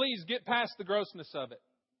gross, but please get past the grossness of it.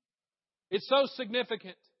 It's so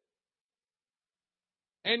significant.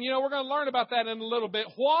 And, we're going to learn about that in a little bit.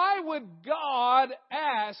 Why would God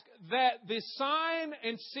ask that the sign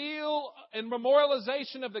and seal and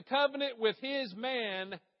memorialization of the covenant with His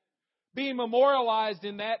man be memorialized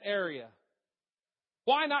in that area?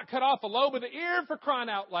 Why not cut off a lobe of the ear, for crying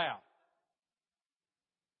out loud?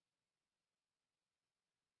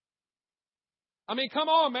 I mean, come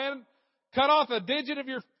on, man. Cut off a digit of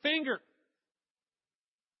your finger.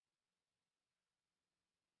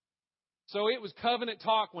 So it was covenant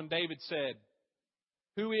talk when David said,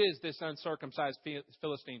 "Who is this uncircumcised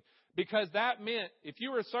Philistine?" Because that meant if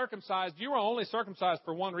you were circumcised, you were only circumcised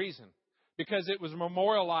for one reason. Because it was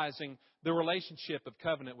memorializing the relationship of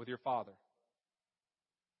covenant with your father.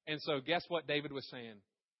 And so guess what David was saying?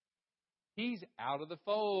 He's out of the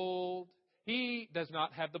fold. He does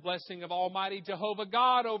not have the blessing of Almighty Jehovah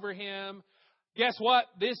God over him. Guess what?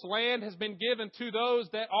 This land has been given to those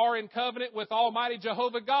that are in covenant with Almighty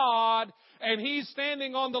Jehovah God. And He's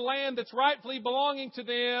standing on the land that's rightfully belonging to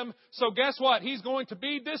them. So guess what? He's going to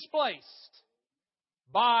be displaced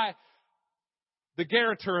by the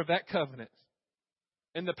guarantor of that covenant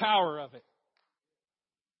and the power of it.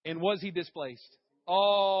 And was he displaced?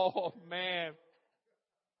 Oh, man.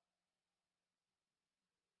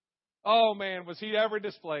 Oh, man, was he ever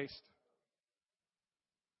displaced?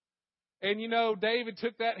 And David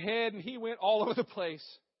took that head and he went all over the place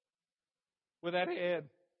with that head.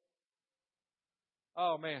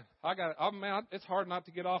 Oh, man, it's hard not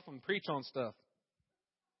to get off and preach on stuff.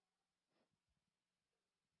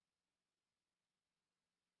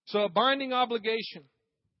 So a binding obligation.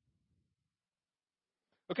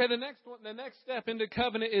 Okay, the next step into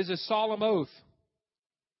covenant is a solemn oath.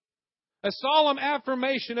 A solemn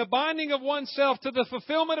affirmation, a binding of oneself to the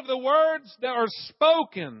fulfillment of the words that are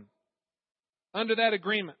spoken under that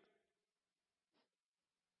agreement.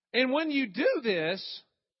 And when you do this,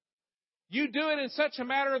 you do it in such a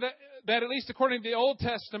manner that at least according to the Old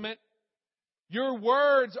Testament, your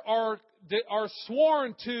words are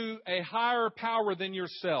sworn to a higher power than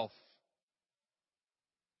yourself.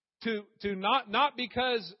 And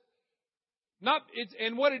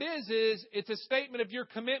what it is it's a statement of your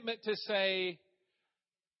commitment to say,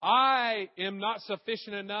 I am not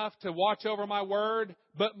sufficient enough to watch over my word,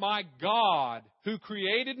 but my God who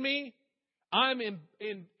created me, I'm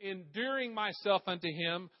enduring myself unto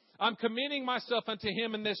Him. I'm committing myself unto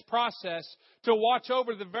Him in this process to watch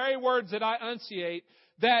over the very words that I enunciate,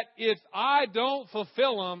 that if I don't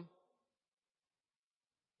fulfill them,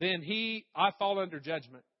 then I fall under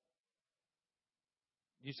judgment.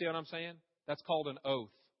 You see what I'm saying? That's called an oath.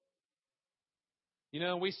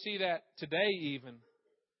 We see that today even.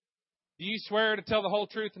 Do you swear to tell the whole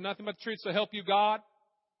truth and nothing but the truth, so help you God?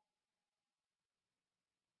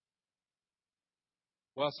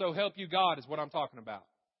 Well, so help you God is what I'm talking about.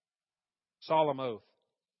 Solemn oath.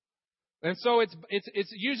 And so it's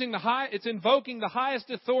invoking the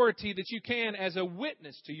highest authority that you can as a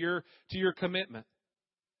witness to your commitment.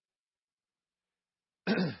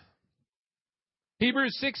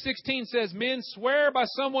 Hebrews 6:16 says, men swear by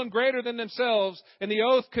someone greater than themselves, and the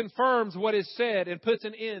oath confirms what is said and puts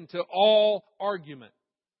an end to all argument.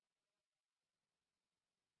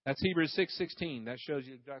 That's Hebrews 6:16. That shows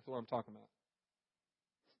you exactly what I'm talking about.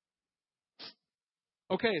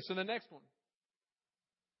 Okay, so the next one.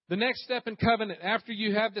 The next step in covenant, after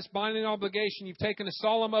you have this binding obligation, you've taken a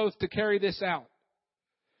solemn oath to carry this out.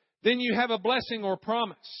 Then you have a blessing or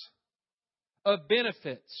promise of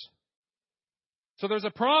benefits. So there's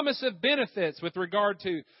a promise of benefits with regard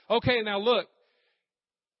to, okay, now look,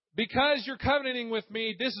 because you're covenanting with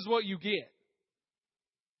me, this is what you get.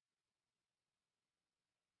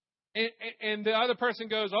 And the other person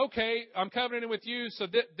goes, okay, I'm covenanting with you, so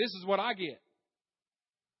this is what I get.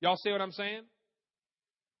 Y'all see what I'm saying?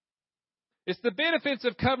 It's the benefits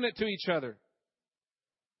of covenant to each other.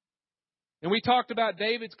 And we talked about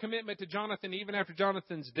David's commitment to Jonathan even after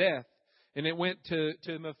Jonathan's death. And it went to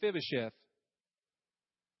Mephibosheth.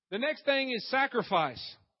 The next thing is sacrifice.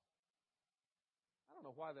 I don't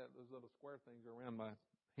know why those little square things are around my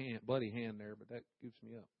bloody hand there, but that goofs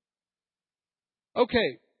me up.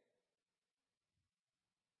 Okay.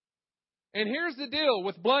 And here's the deal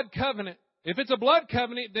with blood covenant. If it's a blood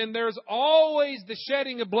covenant, then there's always the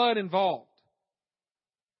shedding of blood involved.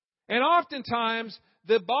 And oftentimes,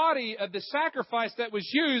 the body of the sacrifice that was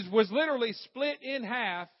used was literally split in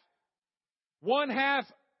half. One half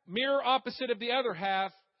mirror opposite of the other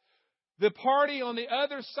half, the party on the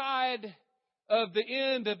other side of the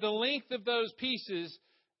end of the length of those pieces,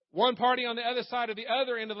 one party on the other side of the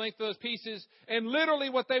other end of the length of those pieces, and literally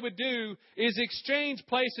what they would do is exchange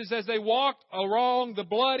places as they walked along the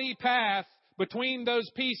bloody path between those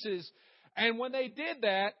pieces. And when they did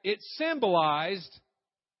that, it symbolized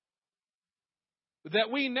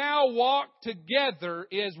that we now walk together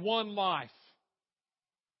as one life.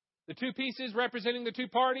 The two pieces representing the two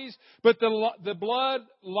parties, but the blood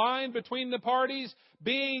line between the parties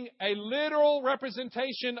being a literal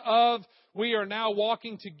representation of we are now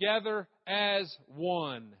walking together as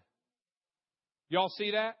one. Y'all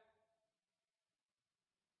see that?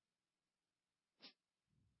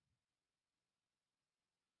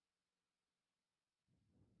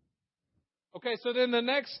 Okay, so then the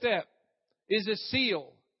next step is a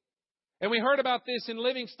seal. And we heard about this in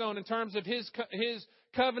Livingstone in terms of his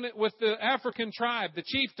covenant with the African tribe, the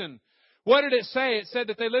chieftain. What did it say? It said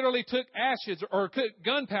that they literally took ashes or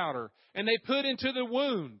gunpowder and they put into the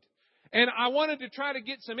wound. And I wanted to try to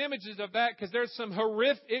get some images of that because there's some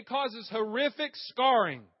it causes horrific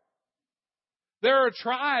scarring. There are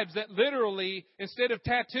tribes that literally, instead of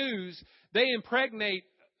tattoos, they impregnate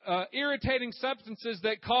irritating substances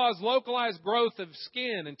that cause localized growth of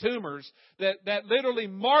skin and tumors that literally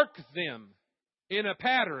mark them in a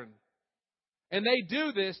pattern. And they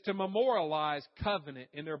do this to memorialize covenant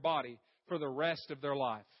in their body for the rest of their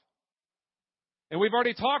life. And we've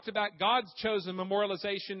already talked about God's chosen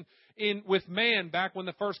memorialization with man back when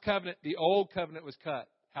the first covenant, the old covenant, was cut.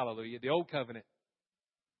 Hallelujah. The old covenant.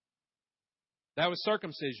 That was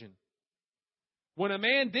circumcision. When a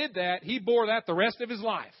man did that, he bore that the rest of his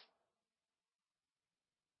life.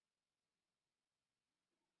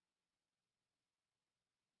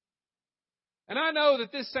 And I know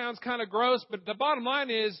that this sounds kind of gross, but the bottom line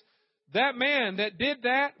is that man that did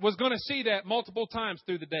that was going to see that multiple times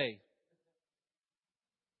through the day.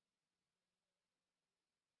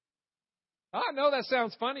 I know that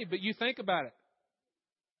sounds funny, but you think about it.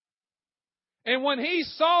 And when he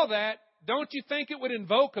saw that, don't you think it would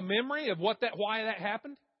invoke a memory of why that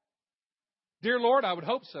happened? Dear Lord, I would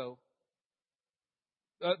hope so.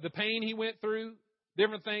 The pain he went through,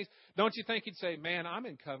 different things. Don't you think he'd say, man, I'm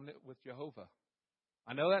in covenant with Jehovah.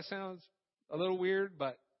 I know that sounds a little weird,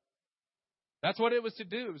 but that's what it was to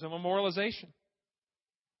do. It was a memorialization.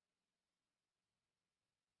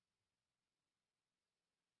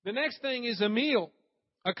 The next thing is a meal,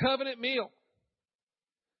 a covenant meal.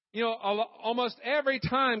 You know, almost every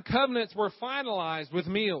time covenants were finalized with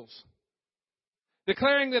meals,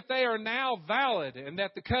 declaring that they are now valid and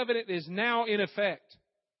that the covenant is now in effect.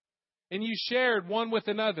 And you shared one with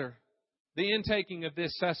another the intaking of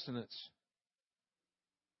this sustenance.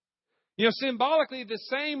 You know, symbolically, the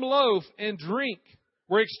same loaf and drink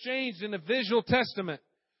were exchanged in a visual testament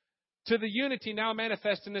to the unity now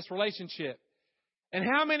manifest in this relationship. And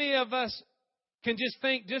how many of us can just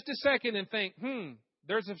think just a second and think,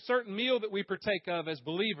 there's a certain meal that we partake of as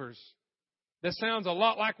believers that sounds a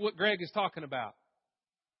lot like what Greg is talking about.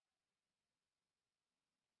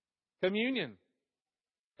 Communion.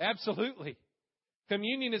 Absolutely.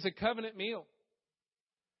 Communion is a covenant meal.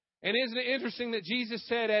 And isn't it interesting that Jesus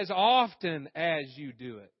said, as often as you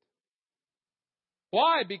do it?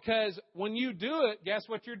 Why? Because when you do it, guess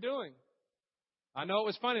what you're doing? I know it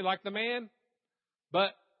was funny, like the man,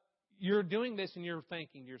 but you're doing this and you're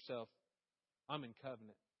thinking to yourself, I'm in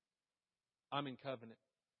covenant. I'm in covenant.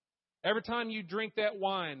 Every time you drink that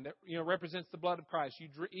wine that represents the blood of Christ, you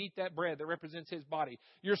eat that bread that represents His body,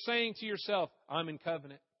 you're saying to yourself, I'm in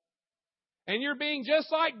covenant. And you're being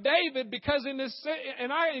just like David, because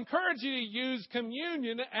and I encourage you to use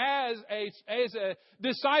communion as a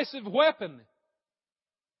decisive weapon.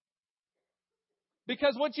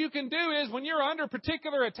 Because what you can do is, when you're under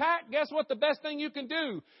particular attack, guess what the best thing you can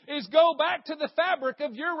do is go back to the fabric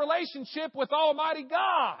of your relationship with Almighty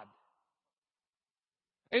God.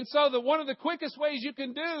 And so one of the quickest ways you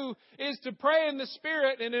can do is to pray in the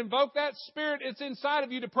Spirit and invoke that Spirit that's inside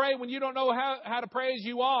of you to pray when you don't know how to pray as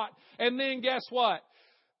you ought. And then guess what?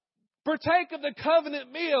 Partake of the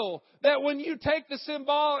covenant meal, that when you take the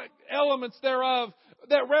symbolic elements thereof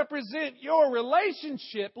that represent your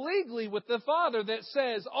relationship legally with the Father, that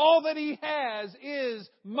says all that He has is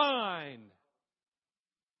mine.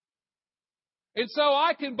 And so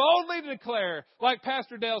I can boldly declare, like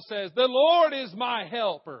Pastor Dale says, the Lord is my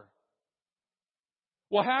helper.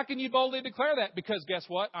 Well, how can you boldly declare that? Because guess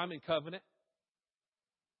what? I'm in covenant.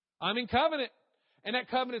 I'm in covenant. And that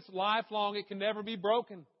covenant's lifelong. It can never be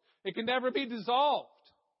broken. It can never be dissolved.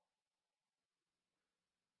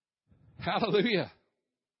 Hallelujah.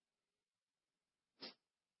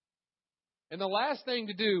 And the last thing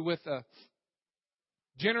to do with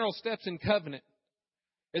general steps in covenant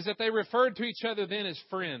is that they referred to each other then as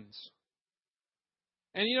friends.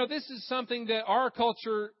 And this is something that our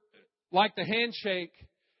culture, like the handshake,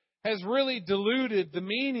 has really diluted the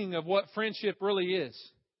meaning of what friendship really is.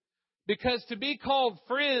 Because to be called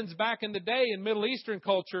friends back in the day in Middle Eastern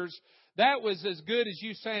cultures, that was as good as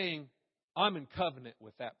you saying, I'm in covenant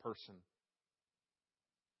with that person.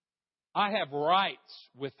 I have rights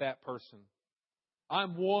with that person.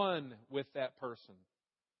 I'm one with that person.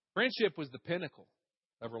 Friendship was the pinnacle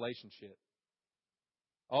of relationship.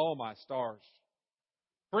 Oh, my stars.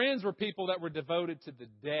 Friends were people that were devoted to the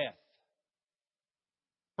death.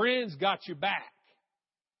 Friends got you back.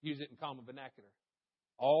 Use it in common vernacular.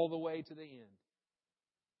 All the way to the end.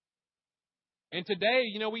 And today,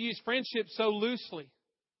 we use friendship so loosely.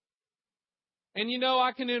 And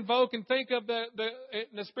I can invoke and think of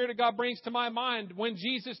the Spirit of God brings to my mind when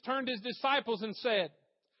Jesus turned His disciples and said,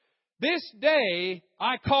 "This day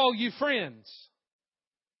I call you friends.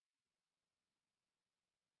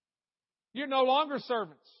 You're no longer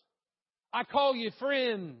servants. I call you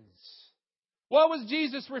friends." What was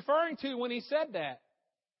Jesus referring to when He said that?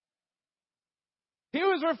 He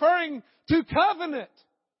was referring to covenant.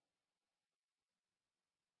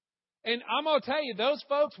 And I'm going to tell you, those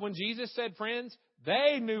folks, when Jesus said friends,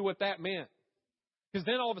 they knew what that meant. Because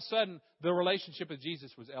then all of a sudden, the relationship with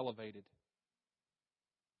Jesus was elevated.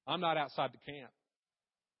 I'm not outside the camp.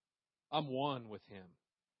 I'm one with Him.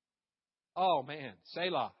 Oh, man.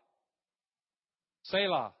 Selah.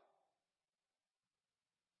 Selah.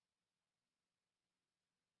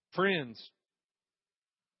 Friends.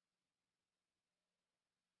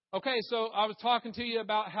 Okay, so I was talking to you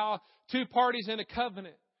about how two parties in a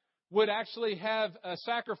covenant would actually have a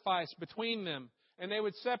sacrifice between them. And they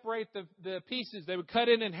would separate the pieces. They would cut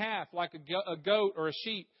it in half like a goat or a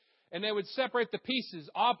sheep. And they would separate the pieces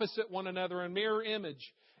opposite one another in mirror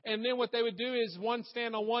image. And then what they would do is one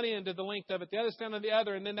stand on one end of the length of it, the other stand on the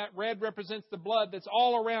other. And then that red represents the blood that's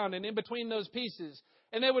all around and in between those pieces.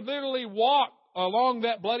 And they would literally walk along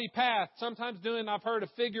that bloody path, sometimes doing, I've heard, a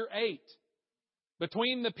figure 8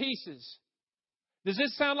 between the pieces. Does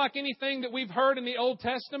this sound like anything that we've heard in the Old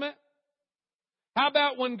Testament? How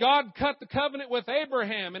about when God cut the covenant with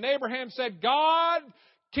Abraham and Abraham said, "God,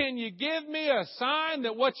 can you give me a sign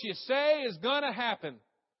that what you say is going to happen?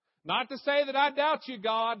 Not to say that I doubt you,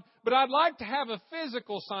 God, but I'd like to have a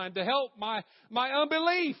physical sign to help my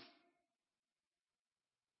unbelief."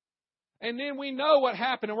 And then we know what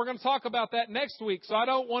happened, and we're going to talk about that next week, so I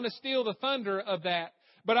don't want to steal the thunder of that.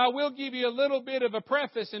 But I will give you a little bit of a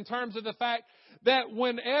preface in terms of the fact that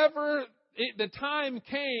whenever the time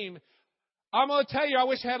came, I'm going to tell you, I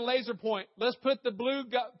wish I had a laser point. Let's put the blue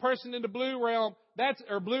person in the blue realm,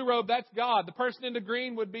 blue robe, that's God. The person in the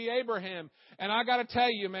green would be Abraham. And I got to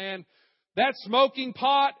tell you, man, that smoking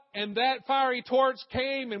pot and that fiery torch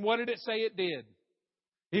came, and what did it say it did?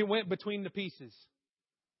 It went between the pieces.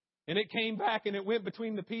 And it came back and it went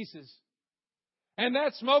between the pieces. And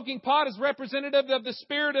that smoking pot is representative of the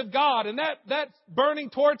Spirit of God. And that burning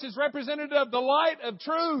torch is representative of the light of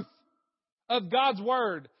truth of God's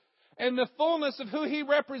Word. And the fullness of who He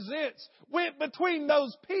represents went between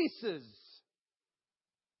those pieces.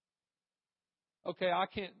 Okay, I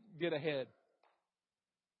can't get ahead.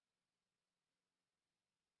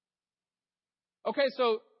 Okay,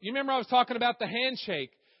 so you remember I was talking about the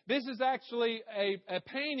handshake. This is actually a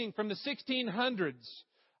painting from the 1600s.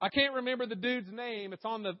 I can't remember the dude's name. It's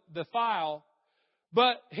on the file.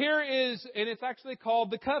 But here is, and it's actually called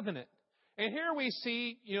the covenant. And here we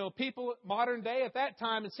see, people modern day at that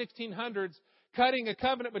time in 1600s cutting a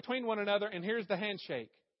covenant between one another. And here's the handshake.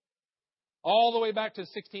 All the way back to the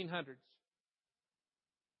 1600s.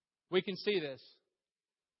 We can see this.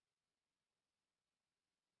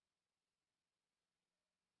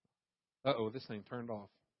 Uh-oh, this thing turned off.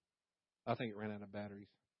 I think it ran out of batteries.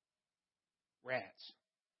 Rats.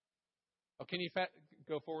 Oh, can you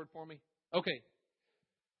go forward for me? Okay.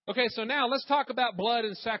 Okay, so now let's talk about blood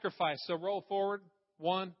and sacrifice. So roll forward.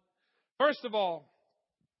 1. First of all,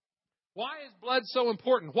 why is blood so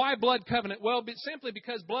important? Why blood covenant? Well, simply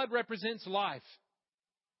because blood represents life.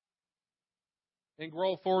 And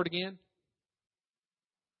roll forward again.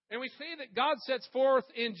 And we see that God sets forth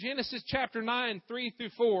in Genesis chapter 9, 3 through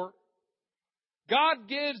 4. God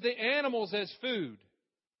gives the animals as food.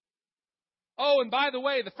 Oh, and by the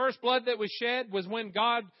way, the first blood that was shed was when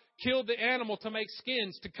God killed the animal to make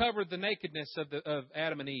skins to cover the nakedness of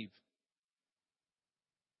Adam and Eve.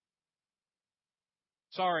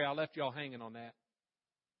 Sorry, I left y'all hanging on that.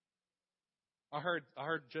 I heard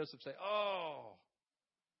Joseph say, "Oh."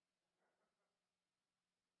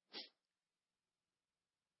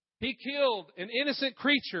 He killed an innocent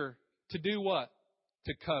creature to do what?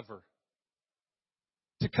 To cover.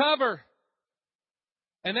 To cover.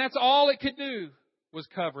 And that's all it could do was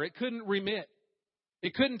cover. It couldn't remit.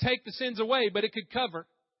 It couldn't take the sins away, but it could cover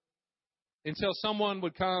until someone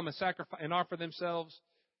would come and sacrifice and offer themselves,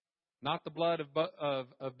 not the blood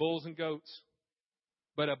of bulls and goats,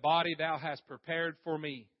 but a body thou hast prepared for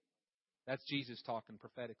me. That's Jesus talking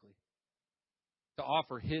prophetically. To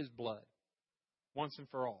offer His blood once and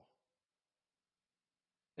for all.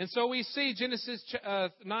 And so we see Genesis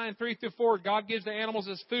 9, 3-4, God gives the animals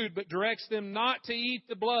as food, but directs them not to eat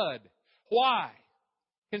the blood. Why?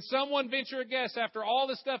 Can someone venture a guess, after all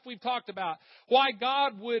the stuff we've talked about, why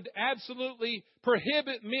God would absolutely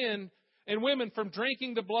prohibit men and women from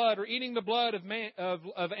drinking the blood or eating the blood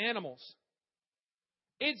of animals?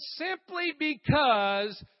 It's simply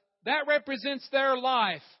because that represents their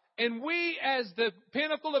life. And we, as the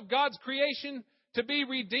pinnacle of God's creation, to be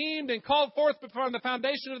redeemed and called forth from the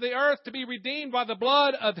foundation of the earth, to be redeemed by the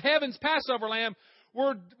blood of heaven's Passover lamb,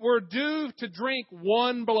 we're due to drink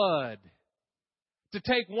one blood. To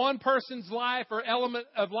take one person's life or element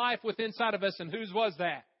of life within inside of us. And whose was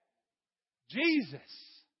that? Jesus.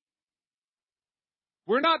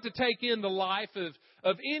 We're not to take in the life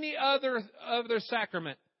of any other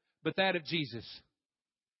sacrament, but that of Jesus.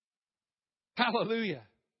 Hallelujah.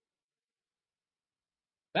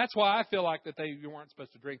 That's why I feel like that you weren't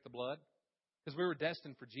supposed to drink the blood. Because we were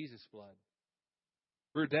destined for Jesus' blood.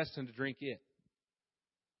 We were destined to drink it.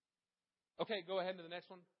 Okay, go ahead to the next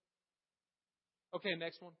one. Okay,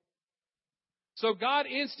 next one. So God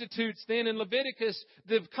institutes then in Leviticus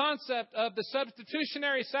the concept of the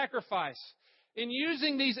substitutionary sacrifice. In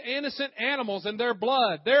using these innocent animals and their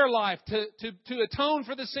blood, their life, to atone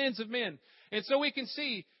for the sins of men. And so we can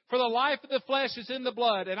see, for the life of the flesh is in the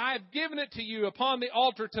blood, and I have given it to you upon the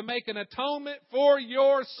altar to make an atonement for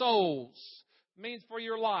your souls. It means for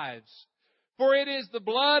your lives. For it is the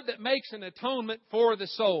blood that makes an atonement for the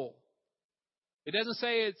soul. It doesn't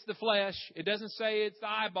say it's the flesh. It doesn't say it's the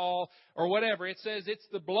eyeball or whatever. It says it's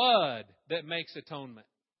the blood that makes atonement.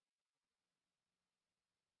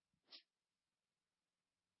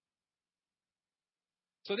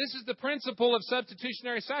 So this is the principle of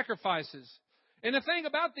substitutionary sacrifices. And the thing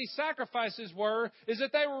about these sacrifices is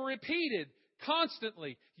that they were repeated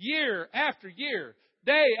constantly, year after year,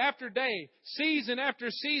 day after day, season after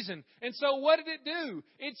season. And so what did it do?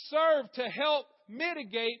 It served to help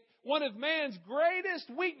mitigate one of man's greatest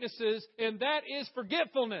weaknesses, and that is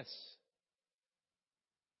forgetfulness.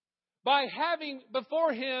 By having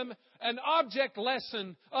before him an object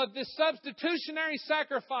lesson of the substitutionary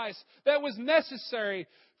sacrifice that was necessary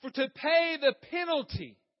to pay the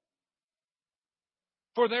penalty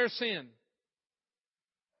for their sin.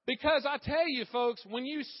 Because I tell you, folks, when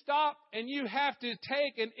you stop and you have to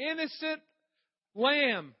take an innocent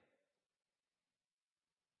lamb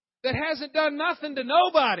that hasn't done nothing to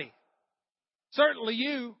nobody, certainly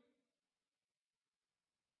you,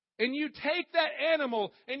 and you take that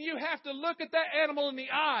animal and you have to look at that animal in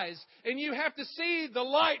the eyes and you have to see the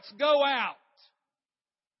lights go out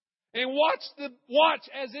and watch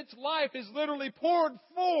as its life is literally poured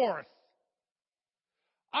forth.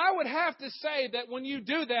 I would have to say that when you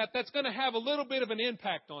do that, that's going to have a little bit of an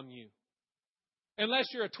impact on you. Unless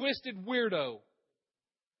you're a twisted weirdo.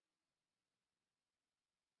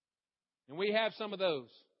 And we have some of those.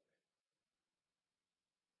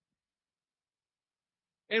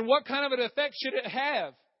 And what kind of an effect should it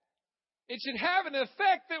have? It should have an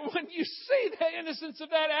effect that when you see the innocence of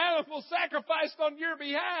that animal sacrificed on your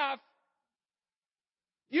behalf,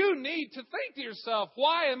 you need to think to yourself,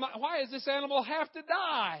 why does this animal have to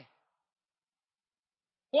die?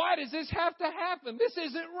 Why does this have to happen? This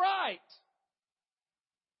isn't right.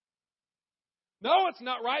 No, it's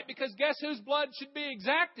not right, because guess whose blood should be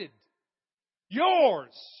exacted?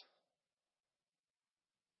 Yours.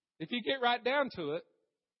 If you get right down to it.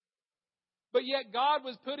 But yet God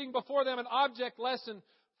was putting before them an object lesson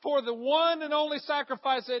for the one and only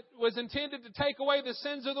sacrifice that was intended to take away the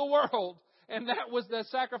sins of the world. And that was the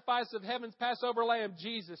sacrifice of heaven's Passover lamb,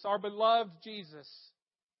 Jesus, our beloved Jesus.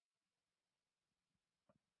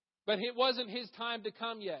 But it wasn't His time to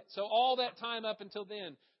come yet. So all that time up until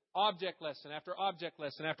then, object lesson after object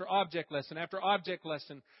lesson after object lesson after object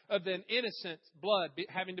lesson of the innocent blood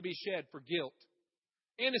having to be shed for guilt.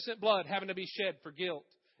 Innocent blood having to be shed for guilt.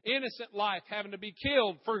 Innocent life having to be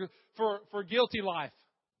killed for guilty life.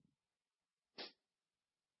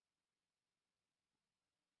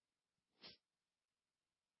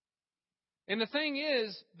 And the thing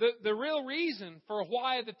is, the real reason for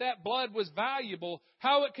why that blood was valuable,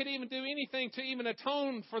 how it could even do anything to even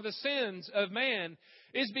atone for the sins of man,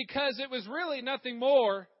 is because it was really nothing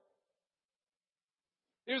more.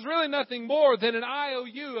 It was really nothing more than an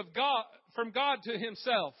IOU of God, from God to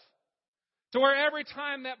Himself. To where every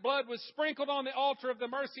time that blood was sprinkled on the altar of the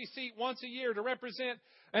mercy seat once a year to represent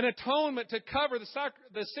an atonement to cover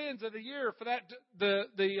the sins of the year for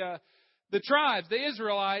the tribes, the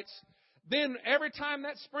Israelites, then every time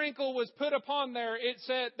that sprinkle was put upon there, it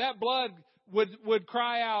said that blood would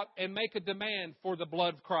cry out and make a demand for the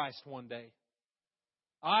blood of Christ one day.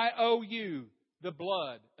 I owe you the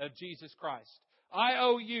blood of Jesus Christ. I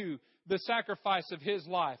owe you the sacrifice of His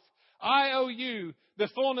life. I owe you the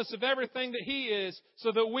fullness of everything that He is,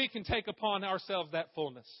 so that we can take upon ourselves that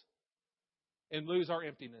fullness and lose our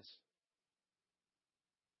emptiness.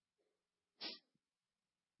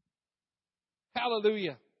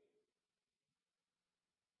 Hallelujah.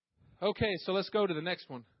 Okay, so let's go to the next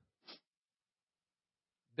one.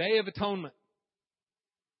 Day of Atonement.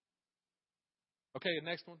 Okay, the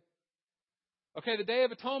next one. Okay, the Day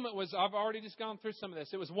of Atonement was, I've already just gone through some of this.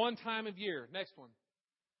 It was one time of year. Next one.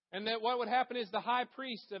 And that what would happen is the high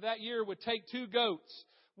priest of that year would take 2 goats,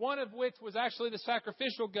 one of which was actually the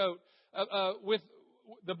sacrificial goat, with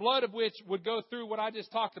the blood of which would go through what I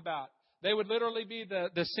just talked about. They would literally be,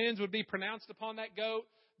 the sins would be pronounced upon that goat.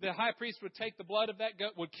 The high priest would take the blood of that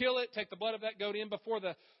goat, would kill it, take the blood of that goat in before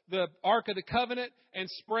the Ark of the Covenant and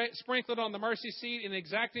sprinkle it on the mercy seat in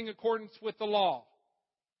exacting accordance with the law.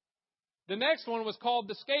 The next one was called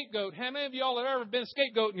the scapegoat. How many of y'all have ever been a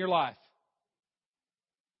scapegoat in your life?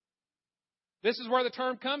 This is where the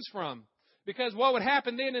term comes from. Because what would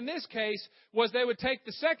happen then in this case was they would take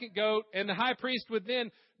the second goat, and the high priest would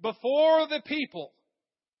then, before the people,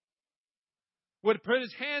 would put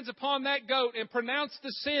his hands upon that goat and pronounce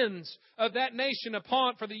the sins of that nation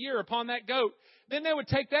for the year upon that goat. Then they would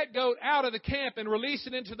take that goat out of the camp and release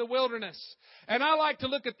it into the wilderness. And I like to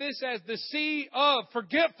look at this as the sea of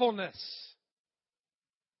forgetfulness.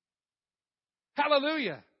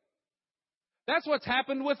 Hallelujah. That's what's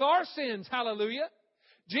happened with our sins. Hallelujah.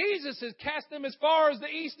 Jesus has cast them as far as the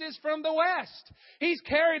east is from the west. He's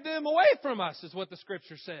carried them away from us, is what the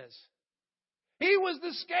Scripture says. He was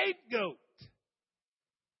the scapegoat.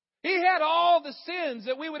 He had all the sins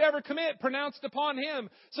that we would ever commit pronounced upon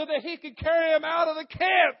Him so that He could carry them out of the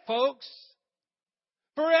camp, folks.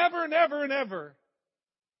 Forever and ever and ever.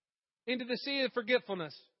 Into the sea of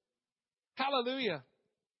forgetfulness. Hallelujah.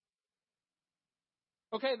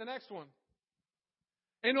 Okay, the next one.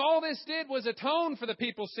 And all this did was atone for the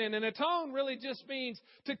people's sin. And atone really just means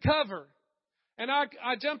to cover. And I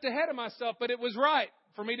jumped ahead of myself, but it was right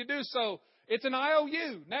for me to do so. It's an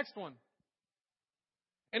IOU. Next one.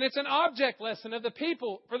 And it's an object lesson of the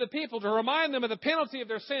people, for the people to remind them of the penalty of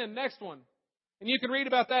their sin. Next one. And you can read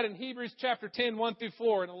about that in Hebrews chapter 10, 1 through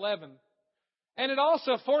 4 and 11. And it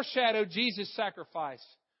also foreshadowed Jesus' sacrifice,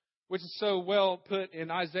 which is so well put in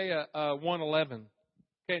Isaiah 1:11.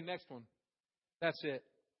 Okay, next one. That's it.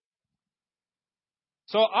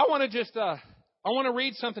 So I want to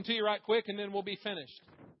read something to you right quick, and then we'll be finished.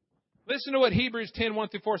 Listen to what Hebrews 10, 1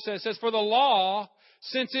 through 4 says. It says, for the law,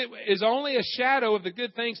 since it is only a shadow of the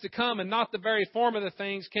good things to come and not the very form of the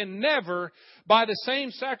things, can never, by the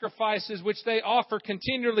same sacrifices which they offer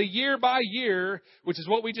continually year by year, which is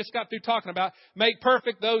what we just got through talking about, make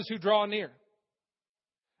perfect those who draw near.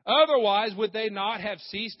 Otherwise, would they not have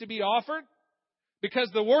ceased to be offered? Because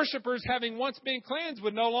the worshipers, having once been cleansed,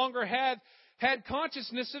 would no longer have had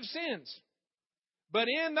consciousness of sins. But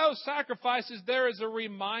in those sacrifices, there is a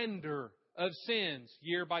reminder of sins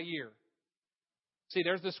year by year. See,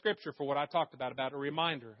 there's the scripture for what I talked about a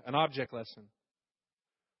reminder, an object lesson.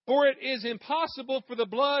 For it is impossible for the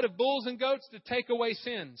blood of bulls and goats to take away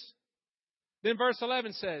sins. Then verse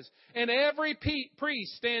 11 says, and every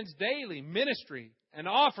priest stands daily ministry and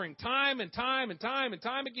offering time and time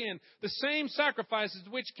again the same sacrifices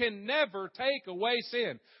which can never take away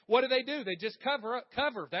sin. What do? They just cover.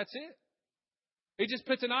 That's it. It just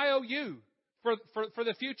puts an IOU for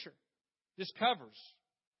the future. Just covers.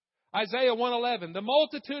 Isaiah 1:11, the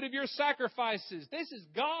multitude of your sacrifices. This is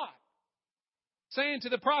God saying to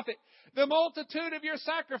the prophet, the multitude of your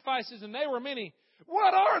sacrifices, and they were many.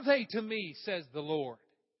 What are they to me, says the Lord?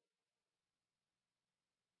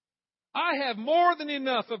 I have more than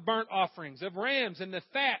enough of burnt offerings, of rams, and the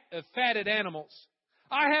fat of fatted animals.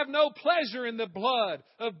 I have no pleasure in the blood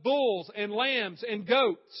of bulls and lambs and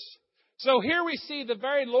goats. So here we see the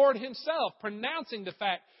very Lord Himself pronouncing the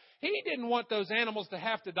fact He didn't want those animals to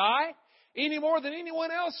have to die any more than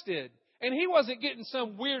anyone else did. And He wasn't getting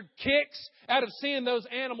some weird kicks out of seeing those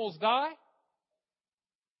animals die.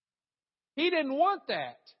 He didn't want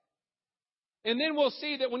that. And then we'll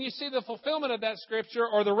see that when you see the fulfillment of that scripture,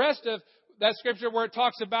 or the rest of that scripture where it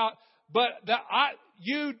talks about, but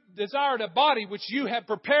you desired a body which you have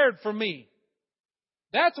prepared for me.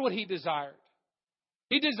 That's what He desired.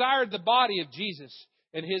 He desired the body of Jesus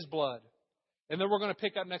and His blood. And then we're going to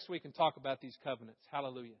pick up next week and talk about these covenants.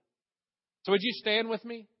 Hallelujah. So would you stand with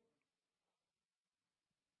me?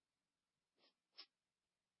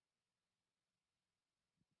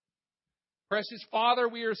 Precious Father,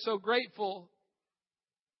 we are so grateful.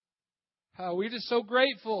 We're just so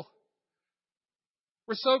grateful.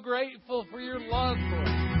 We're so grateful for your love, Lord.